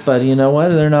inverse, but you know what?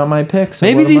 They're not my picks. So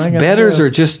Maybe what am these I gonna bettors do? are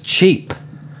just cheap.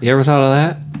 You ever thought of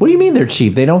that? What do you mean they're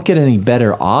cheap? They don't get any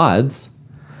better odds.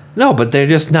 No, but they're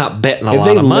just not betting a If lot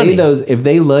they of money. if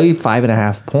they lay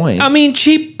 5.5 points, I mean,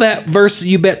 cheap that versus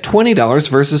you bet $20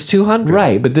 versus $200.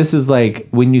 right? But this is like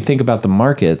when you think about the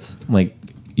markets, like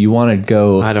you want to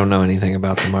go. I don't know anything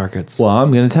about the markets. Well,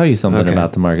 I'm going to tell you something Okay.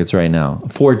 about the markets right now.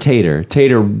 For Tater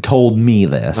told me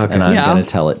this, Okay. and I'm Yeah. going to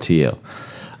tell it to you.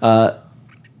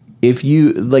 If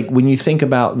you when you think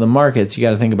about the markets, you got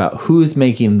to think about who's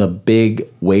making the big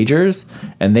wagers,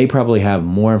 and they probably have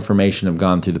more information, have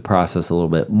gone through the process a little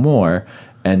bit more,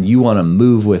 and you want to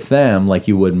move with them like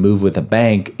you would move with a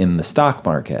bank in the stock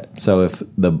market. So if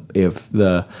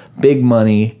the big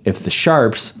money, if the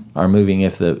sharps are moving,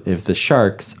 if the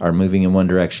sharks are moving in one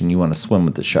direction, you want to swim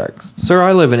with the sharks. Sir,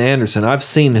 I live in Anderson. I've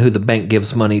seen who the bank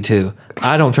gives money to.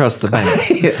 I don't trust the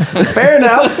banks. Fair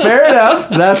enough.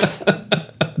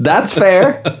 That's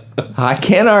fair. I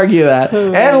can't argue that.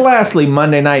 And lastly,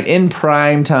 Monday night in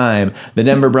prime time, the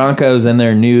Denver Broncos and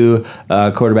their new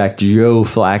quarterback Joe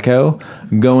Flacco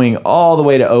going all the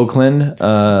way to Oakland,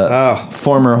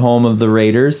 former home of the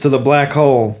Raiders. To the black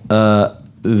hole.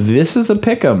 This is a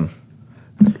pick'em.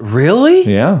 Really?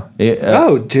 Yeah.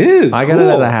 Oh, dude. I got it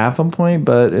at a half a point,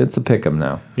 but it's a pick'em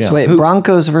now. Yeah. So wait,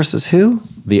 Broncos versus who?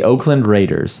 The Oakland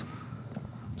Raiders.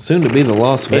 Soon to be the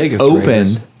Las Vegas Opened.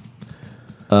 Raiders.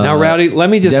 Now, Rowdy, let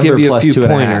me just Denver give you a plus few 2.5.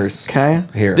 pointers Okay.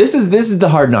 here. This is the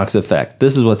Hard Knocks effect.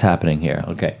 This is what's happening here.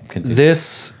 Okay. Continue.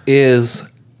 This is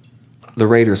the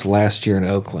Raiders last year in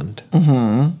Oakland.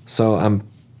 Mm-hmm. So I'm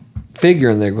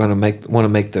figuring they're going to want to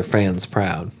make their fans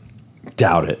proud.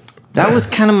 Doubt it. That was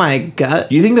kind of my gut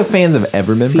Do you think the fans have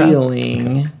ever been proud?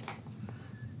 feeling.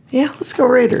 Yeah, let's go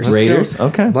Raiders. Raiders? go.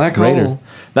 Okay. Black Raiders. hole.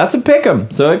 That's a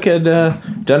pick'em. So it could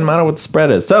doesn't matter what the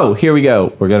spread is. So here we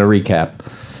go. We're gonna recap.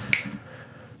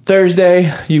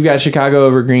 Thursday, you've got Chicago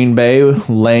over Green Bay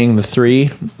laying the 3.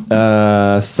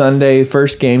 Sunday,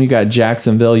 first game, you got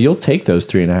Jacksonville. You'll take those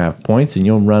 3.5 points and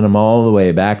you'll run them all the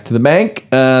way back to the bank.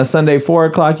 Sunday, 4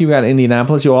 o'clock, you got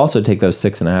Indianapolis. You'll also take those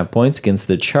 6.5 points against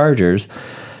the Chargers.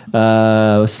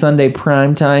 Sunday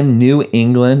primetime, New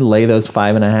England lay those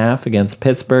 5.5 against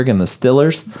Pittsburgh and the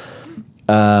Steelers.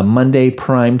 Monday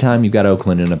primetime, you got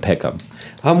Oakland in a pick'em.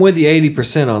 I'm with you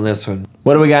 80% on this one.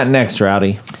 What do we got next,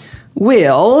 Rowdy?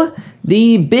 Well,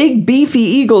 The big beefy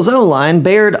Eagles O-line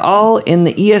bared all in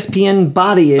the ESPN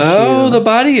body issue. Oh, the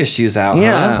body issue's out.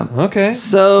 Yeah. Huh? Okay.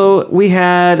 So we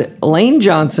had Lane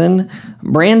Johnson,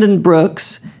 Brandon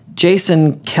Brooks,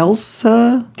 Jason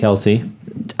Kelsey.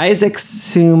 Isaac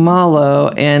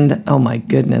Sumalo, and oh my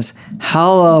goodness,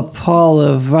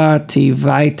 Halapalavati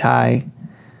Vaitai.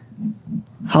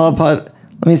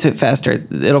 Let me say it faster.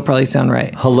 It'll probably sound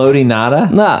right. Haloti Nada.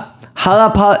 Nah,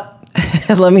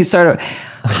 let me start over.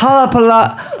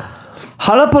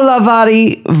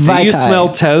 Halapalavati Vaitai. Do you smell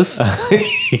toast?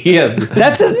 Yeah.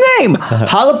 That's his name.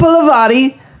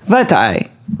 Halapalavati Vaitai.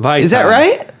 Is that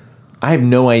right? I have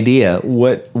no idea.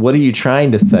 What are you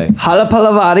trying to say?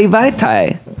 Halapalavati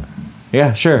Vaitai.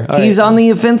 Yeah, sure. All He's right. on the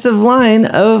offensive line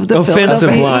of the Offensive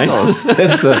Philadelphia line. Eagles.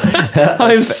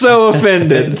 I'm so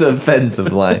offended. It's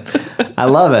offensive line. I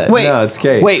love it. Wait, No, it's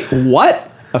great. Wait, what?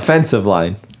 Offensive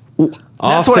line.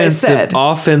 That's what I said.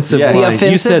 Offensive Yeah. line. The you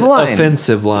offensive said line.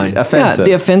 offensive line. Offensive. Yeah,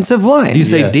 the offensive line. You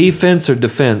say Yeah. defense or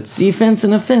defense? defense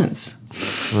and offense.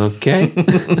 Okay.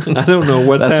 I don't know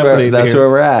what's That's happening. where here.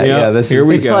 we're at. Yeah, this here is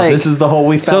we it's go. like- this is the whole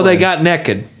we fell So they in. got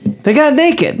naked. They got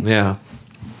naked Yeah.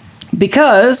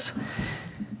 because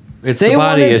It's they the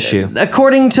body wanted- issue.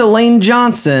 According to Lane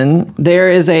Johnson, there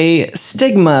is a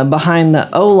stigma behind the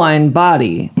O-line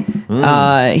body.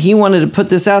 He wanted to put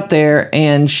this out there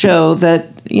and show that,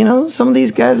 some of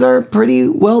these guys are pretty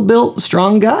well-built,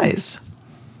 strong guys.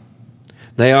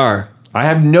 They are. I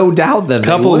have no doubt that A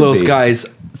couple they of would those be.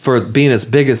 guys, for being as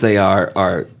big as they are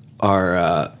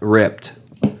ripped.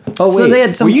 Oh, So wait. they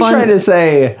had some Were you fun- trying to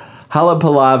say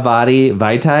Halapalavati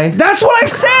Vaitai? That's what I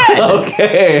said!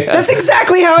 Okay. That's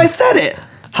exactly how I said it.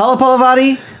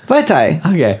 Halapalavati Vaitai.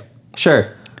 Okay. Sure.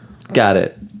 Got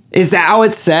it. Is that how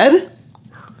it's said?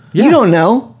 Yeah. You don't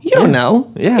know. You don't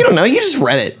know. Yeah. You don't know. You just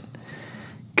read it.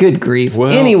 Good grief.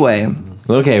 Well- Anyway,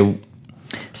 Okay.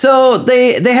 so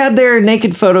they had their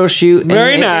naked photo shoot. and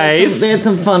Very they had some- nice. they had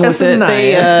some fun That's with it.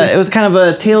 They, nice. it was kind of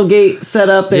a tailgate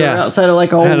setup. They Yeah. were outside of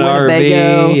like a old Had an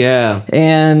Winnebago. RV, yeah.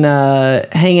 And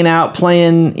hanging out,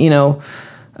 playing, Were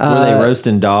they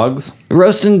roasting dogs?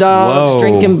 roasting dogs, Whoa.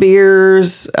 drinking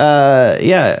beers. But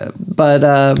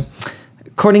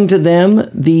according to them,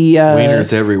 the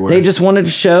Wieners everywhere. They just wanted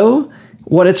to show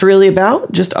what it's really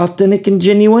about, just authentic and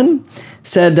genuine.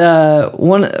 Said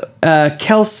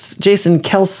Jason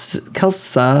Kelsey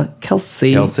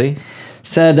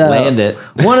said, Land it.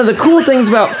 One of the cool things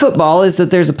about football is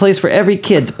that there's a place for every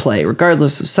kid to play,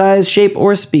 regardless of size, shape,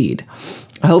 or speed.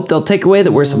 I hope they'll take away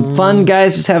that we're some fun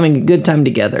guys just having a good time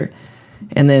together.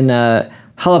 And then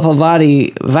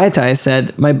Halapalavati Vaitai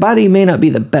said, my body may not be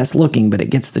the best looking, but it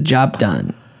gets the job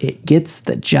done. It gets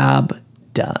the job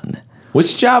done.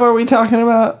 Which job are we talking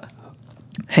about?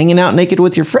 Hanging out naked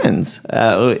with your friends In an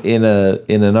RV.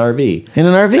 in an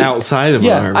RV. Outside of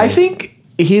Yeah, an RV. I think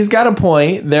he's got a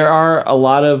point. There are a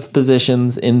lot of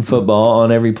positions in football.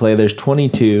 On every play, there's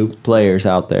 22 players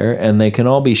out there, and they can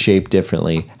all be shaped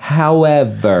differently.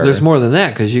 However, There's more than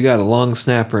that because you got a long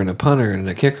snapper and a punter and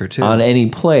a kicker too. on any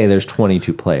play, there's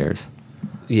 22 players.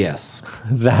 Yes.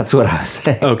 That's what I was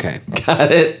saying. Okay.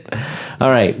 Got it? All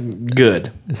right.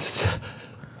 Good.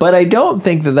 But I don't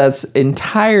think that that's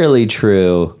entirely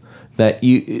true that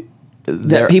you...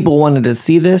 that people wanted to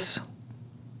see this.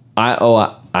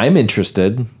 I'm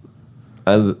interested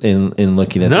in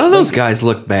looking at None of those guys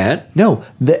look bad. No,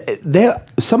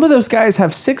 some of those guys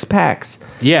have six packs.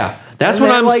 Yeah. That's And what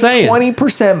they're I'm like saying.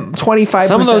 20%, 25%.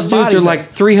 Some of those dudes body are fat. like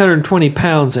 320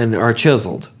 pounds and are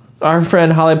chiseled. Our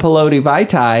friend Halapaloti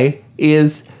Vaitai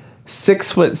is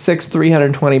 6'6",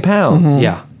 320 pounds.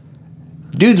 Yeah.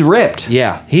 Dude's ripped.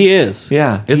 Yeah. He is.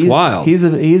 Yeah, It's he's- wild. He's a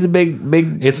big.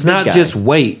 It's big not guy. just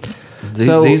weight.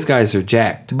 So- These guys are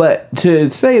jacked. But to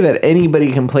say that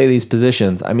anybody can play these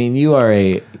positions, I mean, you are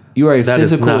a That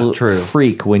is physical not true.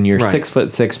 freak when you're Right.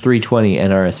 6'6", 320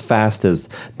 and are as fast as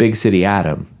Big City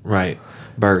Adam. Right.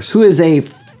 Burst. Who is a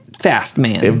fast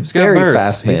man. He's got very burst.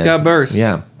 fast man. He's got burst.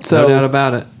 Yeah. No So doubt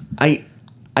about it.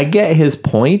 I get his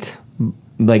point.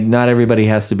 Like, not everybody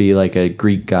has to be like a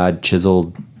Greek god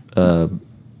chiseled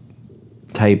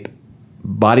type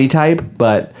body type,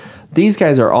 but these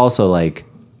guys are also like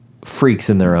freaks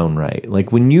in their own right.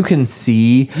 Like, when you can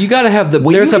see You got to have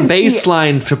When there's you a can see-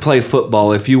 baseline to play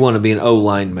football if you want to be an O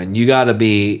lineman. You got to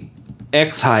be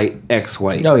X height, X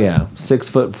weight. oh yeah,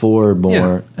 6'4"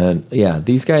 more, and yeah,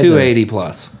 these guys 280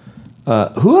 plus.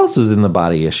 Who else is in the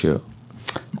body issue?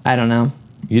 I don't know.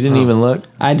 You didn't even look.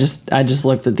 I just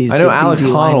looked at these. I know big Alex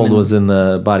beefy Honnold linemen. was in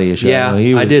the body issue. Yeah,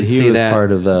 know I did he see was that.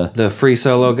 part of the. Free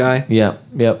solo guy. Yep.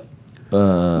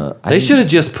 They should have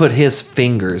just put his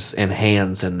fingers and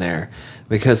hands in there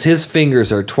because his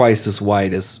fingers are twice as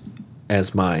wide as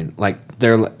as mine. Like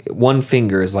one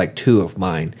finger is like 2 of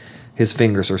mine. His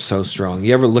fingers are so strong.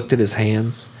 You ever looked at his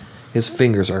hands? His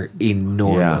fingers are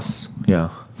enormous. Yeah.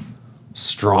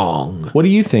 Strong. What do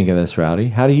you think of this, Rowdy?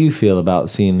 How do you feel about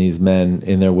seeing these men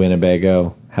in their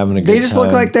Winnebago having a good time? They just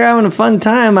look like they're having a fun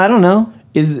time. I don't know.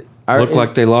 Look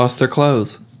like they lost their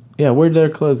clothes. Yeah, where'd their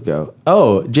clothes go?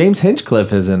 Oh, James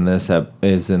Hinchcliffe is in this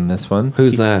one.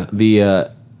 Who's that? The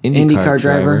IndyCar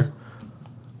driver.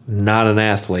 Not an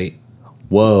athlete.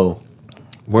 Whoa.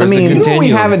 Where's I mean, the you know You know continuum? what we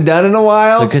haven't done in a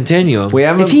while? The continuum. We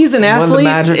haven't. If he's an won the athlete,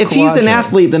 Magic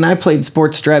Quadrant. then I played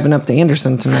sports driving up to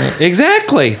Anderson tonight.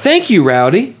 Exactly. Thank you,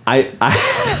 Rowdy.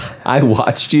 I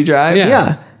watched you drive. Yeah.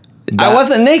 Yeah. I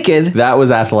wasn't naked. That was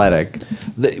athletic.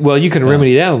 Well, you can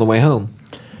remedy that on the way home.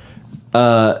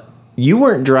 You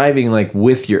weren't driving like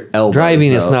with your elbows.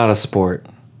 Driving is though. not a sport.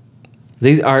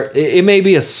 These are. It may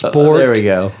be a sport. There we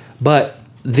go. But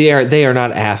they are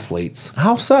not athletes.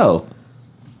 How so?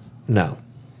 No.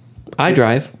 I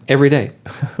drive every day.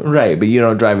 Right, but you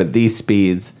don't drive at these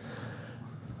speeds.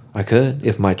 I could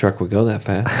if my truck would go that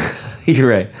fast. You're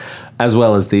right. As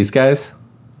well as these guys.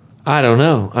 I don't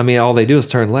know. I mean, all they do is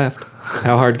turn left.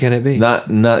 How hard can it be? Not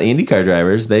IndyCar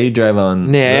drivers. They drive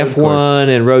on. Yeah, road F1 course.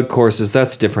 and road courses,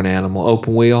 that's a different animal.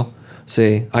 Open wheel.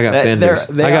 See, I got They- fenders.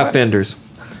 they I got are- fenders.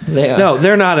 They are. No,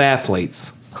 they're not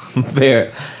athletes.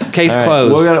 Fair. Case All right,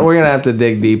 closed. We're gonna have to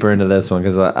dig deeper into this one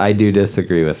because I do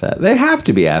disagree with that. They have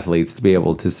to be athletes to be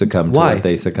able to succumb to Why? what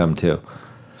they succumb to.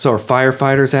 So are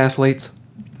firefighters athletes?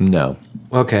 No.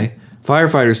 Okay.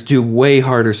 Firefighters do way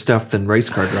harder stuff than race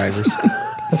car drivers.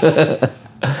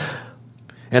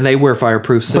 And they wear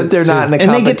fireproof suits. But they're not in a And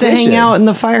they competition. get to hang out in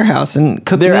the firehouse and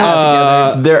cook They're meals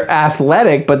together. they're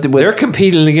athletic, but with, They're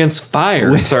competing against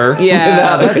fire, sir.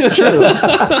 Yeah, that's true.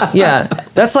 Yeah,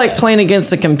 that's like playing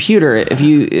against a computer. If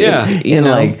you, Yeah. you in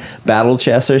know, like battle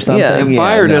chess or something. Yeah. And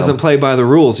fire doesn't play by the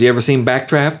rules. You ever seen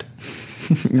Backdraft?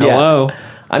 Hello.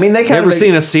 I mean, they You kind ever of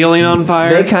seen a ceiling on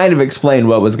fire? They kind of explained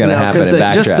what was going to happen in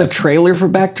Backdraft. just the trailer for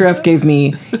Backdraft gave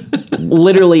me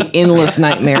literally endless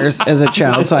nightmares as a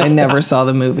child, so I never saw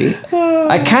the movie.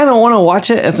 I kind of want to watch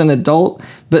it as an adult,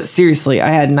 but seriously, I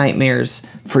had nightmares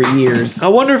for years. I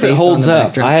wonder if it based on holds the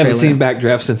up. Backdraft I haven't trailer. seen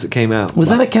Backdraft since it came out. Was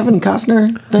that a Kevin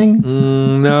Costner thing?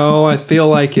 No, I feel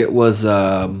like it was.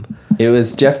 It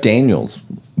was Jeff Daniels.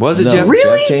 Was it No, Jeff?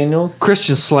 Really? Jeff Daniels?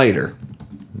 Christian Slater.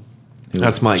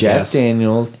 That's my Jeff guess.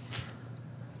 Daniels.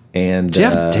 And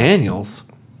Jeff Daniels. What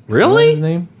was his Really?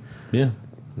 name? Yeah.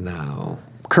 No.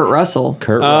 Kurt Russell.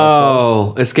 Kurt Russell.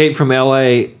 Oh, Escape from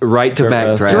L.A. right to Kurt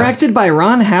Backdraft. Russell. Directed by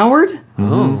Ron Howard,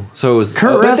 Oh, so it was.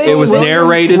 Kurt Russell, It was William-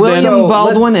 narrated William then.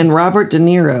 Baldwin, and Robert De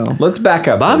Niro. Let's back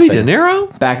up. Bobby for a De second.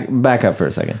 Niro. Back up for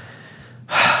a second.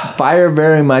 Fire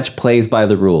very much plays by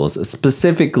the rules,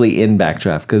 specifically in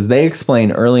Backdraft, because they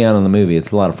explain early on in the movie.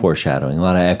 It's a lot of foreshadowing, a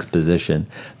lot of exposition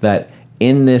that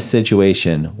in this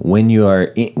situation, when you are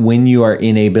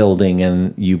in a building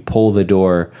and you pull the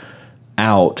door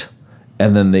out,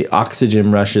 and then the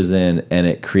oxygen rushes in and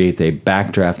it creates a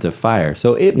backdraft of fire.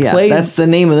 So it Yeah, plays. that's the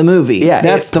name of the movie. Yeah,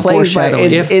 that's it the plays by-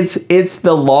 foreshadowing. It's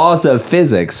the laws of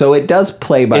physics, so it does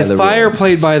play by the If fire rules.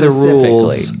 played by the specifically.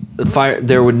 rules,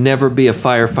 there would never be a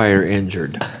firefighter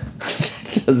injured.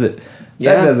 Does it?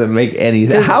 Yeah. That doesn't make any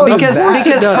sense. How is because- that?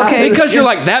 because- okay, because you're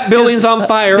like that building's on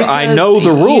fire. I know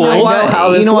the rules. You know I know how what?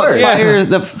 this You know what?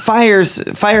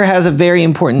 works. Fire has a very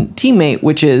important teammate,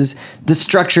 which is the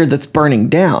structure that's burning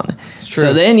down. true.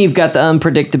 So then you've got the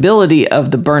unpredictability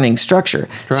of the burning structure.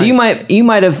 So right. you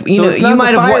might have So it's not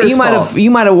the fire's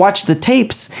you might have watched the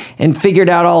tapes and figured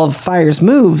out all of fire's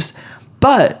moves.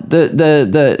 But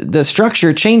the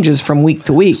structure changes from week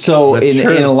to week. So That's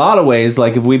true. in a lot of ways,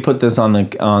 like if we put this on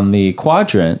the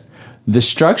quadrant, the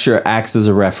structure acts as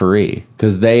a referee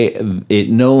because it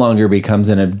no longer becomes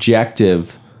an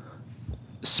objective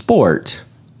sport.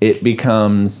 It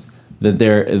becomes that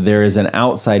there is an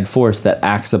outside force that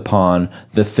acts upon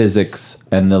the physics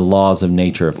and the laws of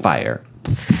nature of fire.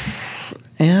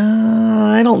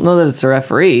 I don't know that it's a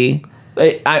referee. In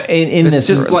It's this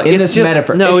just like- in it's this just-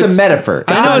 metaphor, no, it's a it's- metaphor.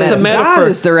 I know it's a metaphor. God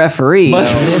is the referee. in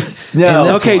this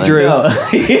Okay, one. Drew.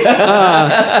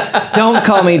 Don't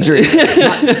call me Drew.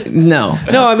 No.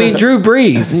 No, I mean Drew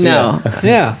Brees. No.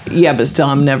 Yeah. Yeah, but still,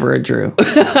 I'm never a Drew.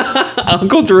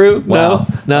 Uncle Drew. Wow.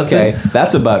 No, nothing. Okay,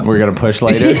 that's a button we're gonna push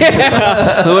later.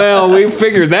 Well, we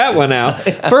figured that one out.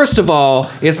 First of all,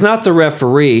 it's not the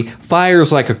referee.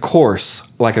 Fire's like a course,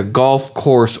 like a golf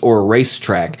course or a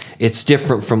racetrack. It's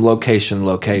different from location to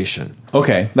location.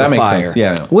 Okay, that makes fire. sense.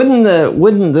 Yeah.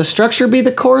 Wouldn't the structure be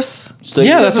the course? So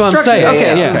Yeah, because that's what I'm saying.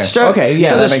 Okay, Yeah. so Okay, yeah,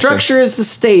 so that the makes structure is the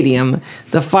stadium.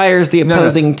 The fire is the No, no.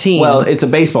 opposing team. Well, it's a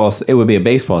baseball. It would be a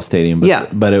baseball stadium, but, Yeah.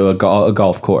 but a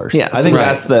golf course. Yeah, I think Right.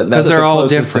 that's the 'Cause they're the all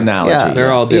closest different. analogy. Yeah.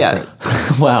 They're all different.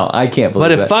 Wow, I can't believe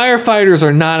But if that. firefighters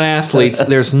are not athletes,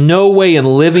 there's no way in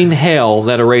living hell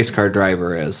that a race car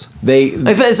driver is. They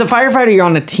If as a firefighter, you're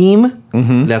on a team.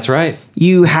 That's right.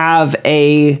 You have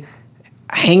a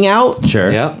hangout,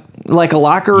 sure. Yep. like a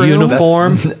locker room.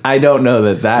 Uniform. I don't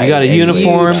know that. You got a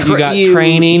uniform. You got you-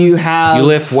 training. you have- You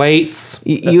lift weights.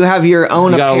 You have your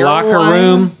own. You got a apparel locker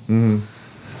line. room.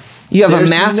 You have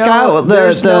There's a mascot. no-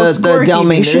 there's no the scorekeeping.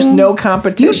 Dalmatian. There's no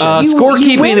competition. You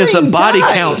Scorekeeping win is or a you body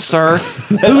die. count, sir.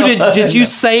 Who did you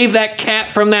save that cat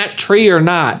from that tree or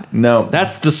not? No.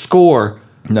 That's the score.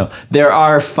 No, there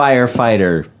are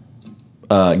firefighter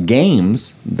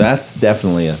games. That's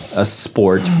definitely a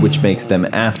sport, which makes them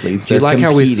athletes. Do you They're like how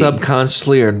we competing.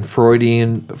 subconsciously and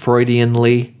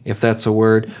Freudianly, if that's a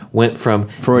word, went from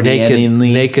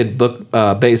Freudianly. naked book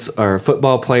base or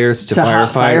football players to, To hot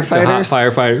firefighters to hot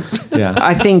firefighters? firefighters? Yeah.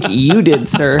 I think you did,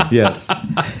 sir. Yes.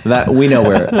 That we know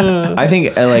where. I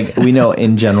think like we know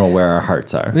in general where our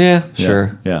hearts are. Yeah,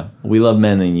 sure. Yeah. We love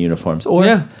men in uniforms or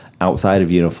Yeah. outside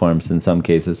of uniforms in some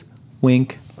cases.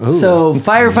 Wink. Ooh. So My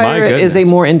firefighter is a goodness.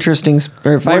 more interesting,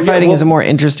 or firefighting we'll- is a more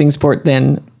interesting sport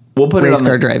than We'll put race it on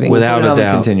car the, driving. We'll Without put it a on the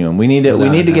doubt. continuum. We need to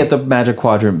Without a get doubt. the magic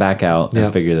quadrant back out and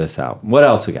Yep. figure this out. What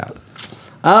else we got?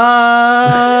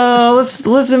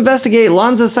 Let's investigate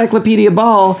Lonzo Cyclopedia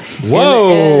Ball.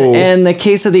 Whoa. And the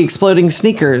case of the exploding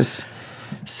sneakers.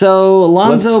 So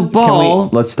Lonzo Ball.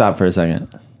 Let's stop for a second.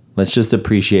 Let's just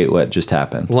appreciate what just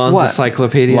happened. Lonzo What?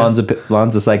 Cyclopedia.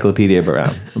 Lonzo Cyclopedia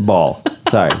Brown. Ball.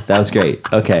 Sorry, that was great.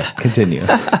 Okay, continue.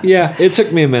 Yeah, it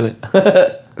took me a minute.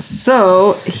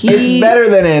 So It's he better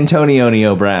than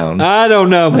Antonio Brown. I don't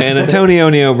know, man.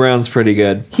 Antonio Brown's pretty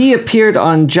good. he appeared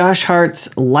on Josh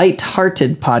Hart's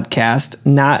Lighthearted podcast.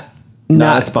 Not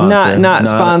a sponsor. Not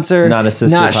sponsor. Not a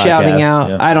sister Not shouting podcast. out.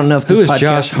 Yeah. I don't know if this Who is podcast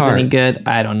Josh is Hart? any good.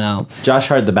 I don't know. Josh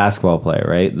Hart, the basketball player,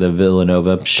 right? The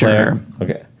Villanova Sure. player.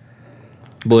 Okay.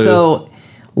 Blue. So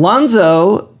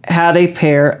Lonzo had a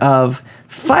pair of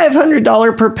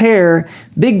 $500 per pair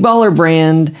Big Baller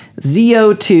brand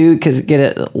ZO2, because get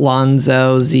it,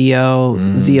 Lonzo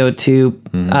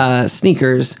ZO2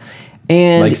 sneakers.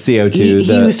 And Like CO2,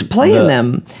 he used to play in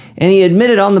them. And he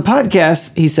admitted on the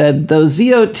podcast, he said, those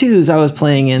ZO2s I was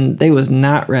playing in, they was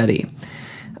not ready.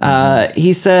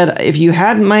 He said, if you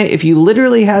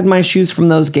literally had my shoes from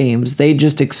those games, they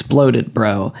just exploded,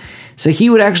 bro. So he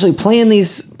would actually play in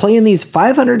these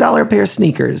 $500 pair of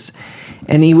sneakers,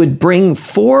 and he would bring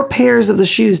 4 pairs of the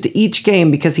shoes to each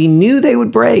game because he knew they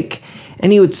would break,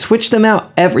 and he would switch them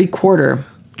out every quarter.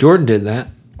 Jordan did that.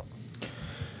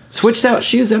 Switched out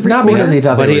shoes every Not quarter. because he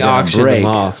thought But they he were gonna auctioned break.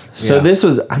 them off. So Yeah. this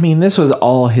was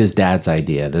all his dad's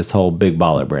idea. This whole Big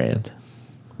Baller brand.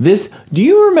 Do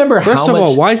you remember First how of much?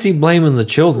 all, why is he blaming the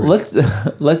children? Let's.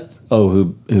 Oh,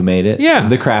 who made it? Yeah.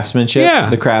 the craftsmanship. Yeah.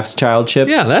 the crafts childship.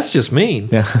 Yeah, that's just mean.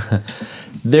 Yeah.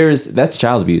 That's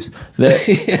child abuse.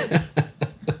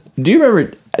 Do you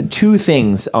remember 2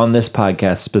 things on this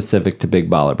podcast specific to Big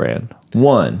Baller brand?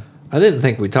 One, I didn't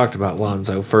think we talked about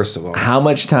Lonzo, first of all. how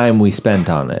much time we spent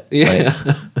on it. Yeah.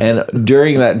 Like, and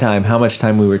during that time, how much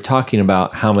time we were talking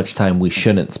about how much time we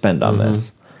shouldn't spend on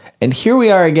this. And here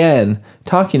we are again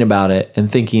talking about it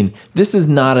and thinking, this is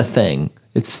not a thing.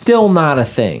 It's still not a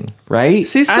thing, right?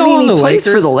 Is he I still mean, on he the plays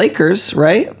Lakers? for the Lakers,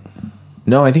 right?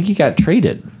 No, I think he got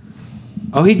traded.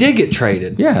 Oh, he did get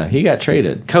traded. Yeah, he got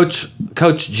traded.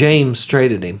 Coach James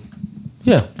traded him.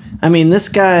 Yeah. I mean, this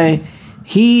guy,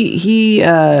 he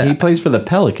He plays for the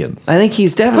Pelicans. I think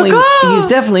he's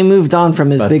definitely moved on from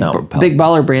his That's big not- big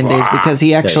baller brand days because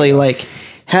he actually you go. like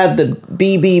had the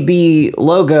BBB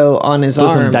logo on his Put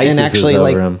some arm dices and actually over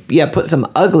like him. put some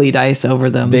ugly dice over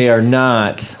them. They are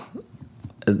not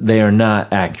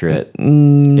accurate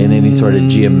in any sort of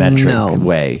geometric No.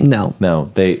 way. No.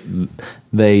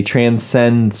 They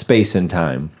transcend space and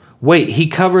time. Wait, he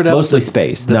covered up Mostly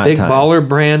space, the not Big time. Baller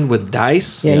brand with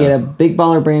dice? He had a big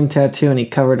baller brand tattoo and he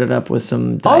covered it up with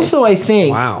some dice. Also, I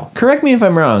think. Wow. Correct me if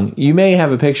I'm wrong. You may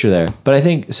have a picture there, but I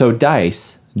think so. Die.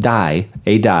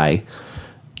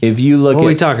 If you look What are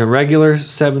we at talking? Regular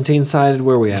 17-sided?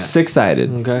 Where are we at?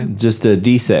 6-sided, Okay. just a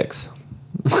D6,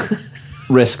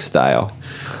 risk style.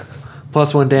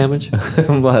 Plus 1 damage?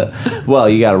 Well,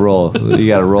 you got to roll. You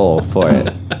got to roll for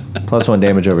it. Plus 1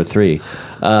 damage over 3.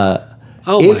 Oh,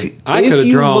 I could have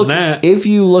you drawn look, that. If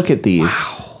you look at these,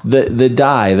 the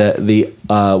die, the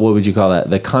what would you call that?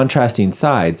 The contrasting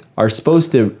sides are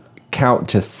supposed to count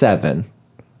to 7,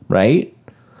 right?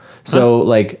 So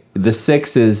like the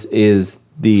 6 is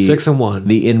the 6 and 1.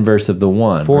 the inverse of the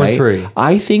 1. 4 and right? 3.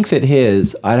 I think that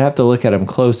I'd have to look at him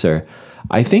closer.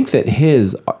 I think that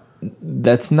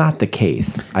that's not the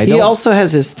case. He also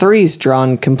has his 3s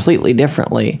drawn completely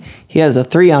differently. He has a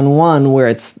 3-on-1 where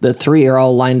it's the 3 are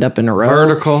all lined up in a row.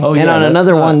 Vertical. Oh, and yeah, on that's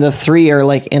another not- one, the 3 are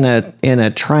like in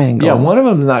a triangle. Yeah, one of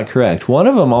them's not correct. One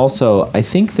of them also, I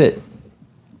think that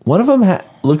one of them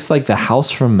looks like the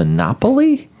house from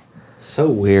Monopoly. So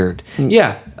weird.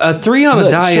 Yeah, a 3 on a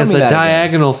Look, die show is me a that again.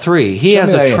 diagonal 3. He Show has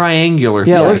me that a again. triangular.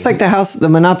 Yeah, it thing. looks like the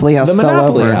Monopoly house The fell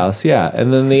Monopoly over. house, yeah.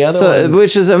 And then the other So, one.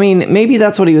 which is, I mean, maybe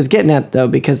that's what he was getting at though,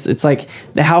 because it's like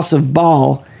the house of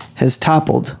Ball has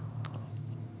toppled.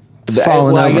 It's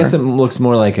fallen well, over. I guess it looks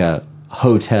more like a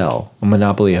hotel, a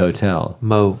Monopoly hotel.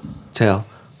 Motel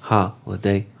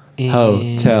Holiday Inn.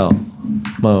 Hotel,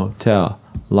 motel,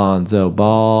 Lonzo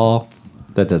Ball.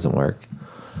 That doesn't work.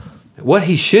 What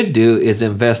he should do is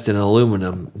invest in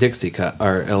aluminum Dixie cup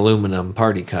or aluminum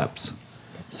party cups.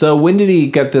 So when did he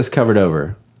get this covered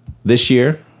over? This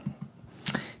year?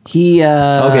 He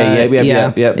Okay,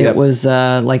 yep. It was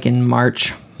like in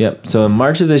March. Yep. So in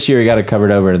March of this year, he got it covered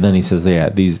over, and then he says, "Yeah,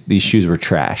 these shoes were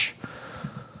trash."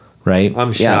 Right?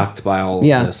 I'm shocked by all of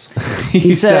Yeah. this.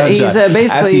 He said sounds shocked.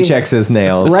 basically as he checks his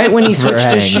nails. right when he for switched to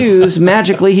hangs. shoes,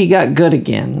 magically he got good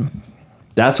again.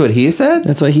 That's what he said.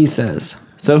 That's what he says.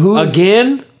 So who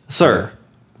Again, sir.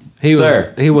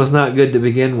 Sir. He was not good to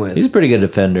begin with. He's a pretty good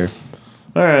defender.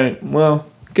 All right. Well,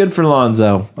 good for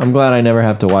Lonzo. I'm glad I never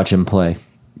have to watch him play.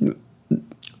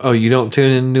 Oh, you don't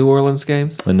tune in New Orleans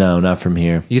games? But no, not from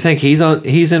here. You think he's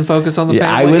in focus on the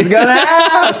Yeah, I family? was gonna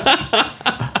ask.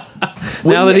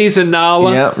 now that he's in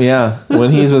Nala. Yeah. When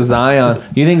he's with Zion,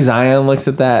 you think Zion looks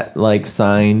at that like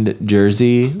signed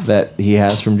jersey that he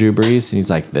has from Drew Brees, and he's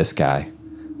like, "This guy."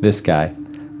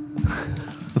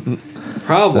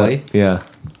 Probably. Yeah.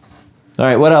 All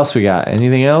right. What else we got?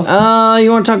 Anything else?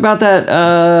 You want to talk about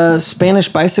that Spanish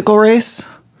bicycle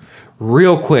race?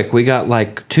 Real quick, we got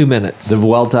like 2 minutes. the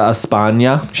Vuelta a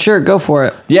España. Sure, go for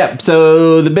it. Yep.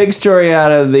 So the big story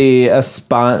out of the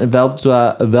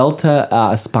Vuelta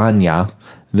a España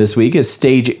this week is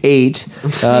stage 8.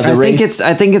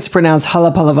 I think it's pronounced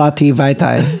Halapalavati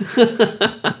Vaitai.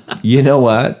 You know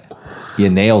what? You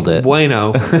nailed it.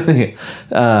 Bueno.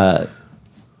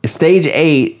 Stage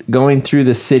 8 going through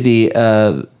the city,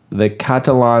 the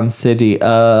Catalan city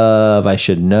of, I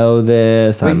should know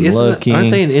this. I'm looking. Aren't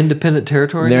they in independent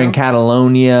territory They're now? in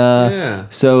Catalonia. Yeah.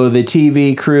 So the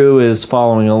TV crew is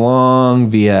following along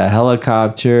via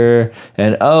helicopter.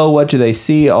 And what do they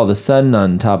see? All of a sudden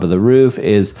on top of the roof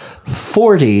is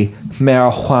 40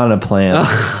 marijuana plants.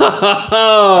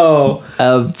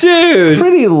 Oh, dude.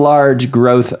 Pretty large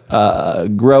grow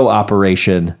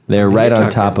operation. They're right on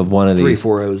top of one of these.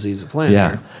 3-4 OZs a plant. Yeah.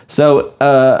 There. So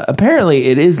apparently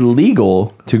it is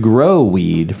legal to grow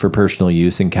weed for personal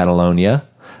use in Catalonia.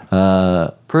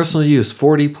 Personal use,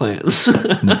 40 plants.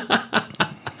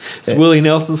 It's Willie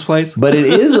Nelson's place. But it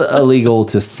is illegal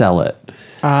to sell it.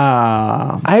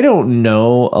 I don't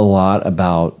know a lot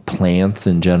about plants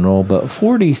in general, but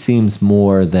 40 seems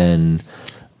more than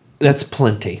That's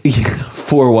plenty.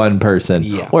 for one person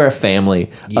Yeah. or a family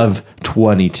of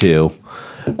 22.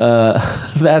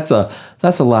 That's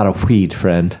a lot of weed,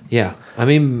 friend. Yeah. I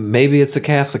mean, maybe it's a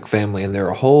Catholic family and there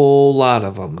are a whole lot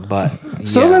of them, but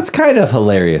So yeah. that's kind of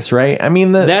hilarious, right? I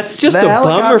mean, That's just the a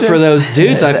bummer helicopter- for those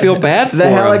dudes. I feel bad for The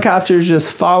them. helicopter's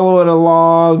just following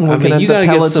along, I looking mean, at you the gotta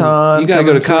Peloton. get some. You gotta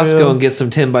go to coming Costco through. and get some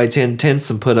 10x10 tents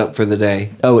and put up for the day.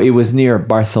 Oh, it was near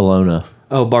Barcelona.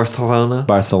 Oh, Barcelona.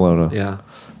 Barcelona. Yeah,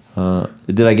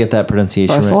 Did I get that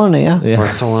pronunciation Barcelona, yeah. right? Yeah.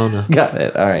 Barcelona. Got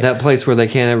it. All right. That place where they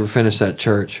can't ever finish that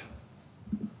church.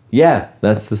 Yeah,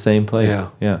 that's the same place. Yeah.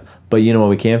 Yeah. But you know what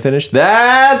we can't finish?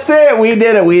 That's it. We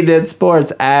did it. We did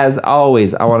sports. As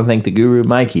always, I want to thank the guru,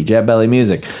 Mikey, Jet Belly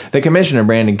Music, the commissioner,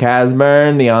 Brandon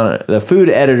Casburn, the food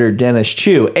editor, Dennis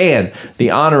Chu, and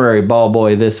the honorary ball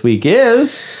boy this week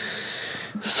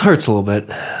is... This hurts a little bit.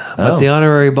 Oh. But the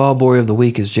honorary ball boy of the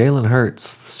week is Jalen Hurts,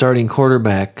 starting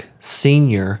quarterback,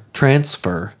 senior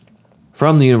transfer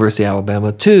from the University of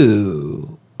Alabama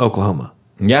to Oklahoma.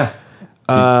 Yeah.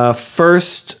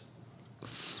 First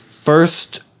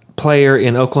player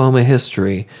in Oklahoma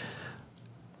history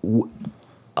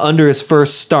under his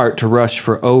first start to rush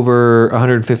for over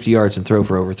 150 yards and throw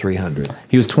for over 300.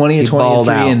 He was 20 and He balled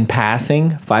 23 out. in passing,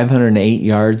 508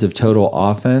 yards of total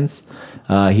offense.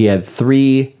 He had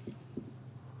 3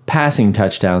 passing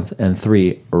touchdowns and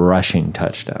 3 rushing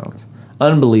touchdowns.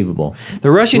 Unbelievable.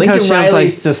 The rushing Lincoln touchdowns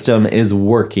Riley's system is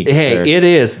working. Hey, sir. it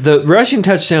is. The rushing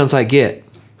touchdowns I get.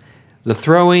 The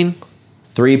throwing,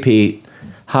 3-peat.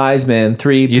 Heisman,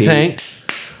 3-peat. you think?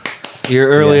 You're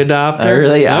early adopter.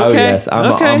 Early. Oh Okay, yes.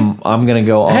 I'm gonna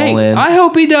go all Hey, in. I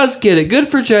hope he does get it. Good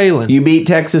for Jalen. You beat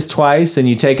Texas twice, and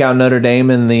you take out Notre Dame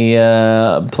in the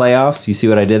playoffs. You see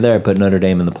what I did there? I put Notre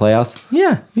Dame in the playoffs.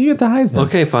 Yeah, you get the Heisman.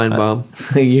 Okay, fine, Bob.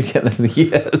 You get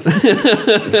yes.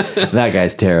 That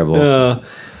guy's terrible.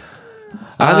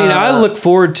 I mean, I look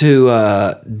forward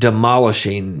to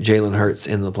demolishing Jalen Hurts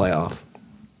in the playoff.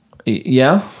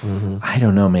 Yeah. I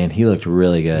don't know, man. He looked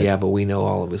really good. Yeah, but we know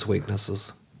all of his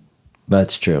weaknesses.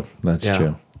 That's true. That's Yeah.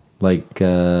 true. Like,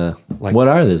 what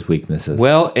are those weaknesses?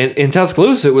 Well, in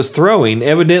Tuscaloosa, it was throwing.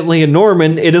 Evidently, in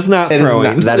Norman, it is not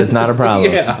throwing. that is not a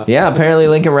problem. Yeah. Apparently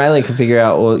Lincoln Riley can figure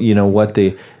out, well, what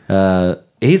the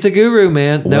He's a guru,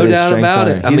 man. No what his doubt strengths about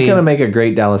are. it. He's going to make a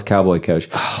great Dallas Cowboy coach.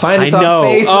 Find us I know. on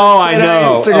Facebook, I Twitter,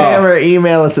 know. Instagram, or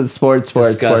email us at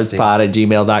Disgusting.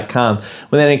 sportspod@gmail.com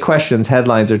with any questions,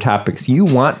 headlines, or topics you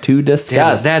want to Damn it,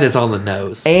 discuss. that is on the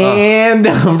nose. And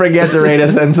don't forget to rate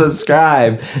us and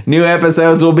subscribe. New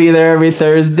episodes will be there every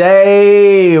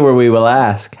Thursday where we will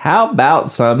ask, how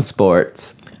about some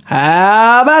sports?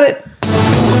 How about it?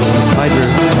 Bye,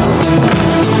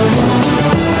 Drew.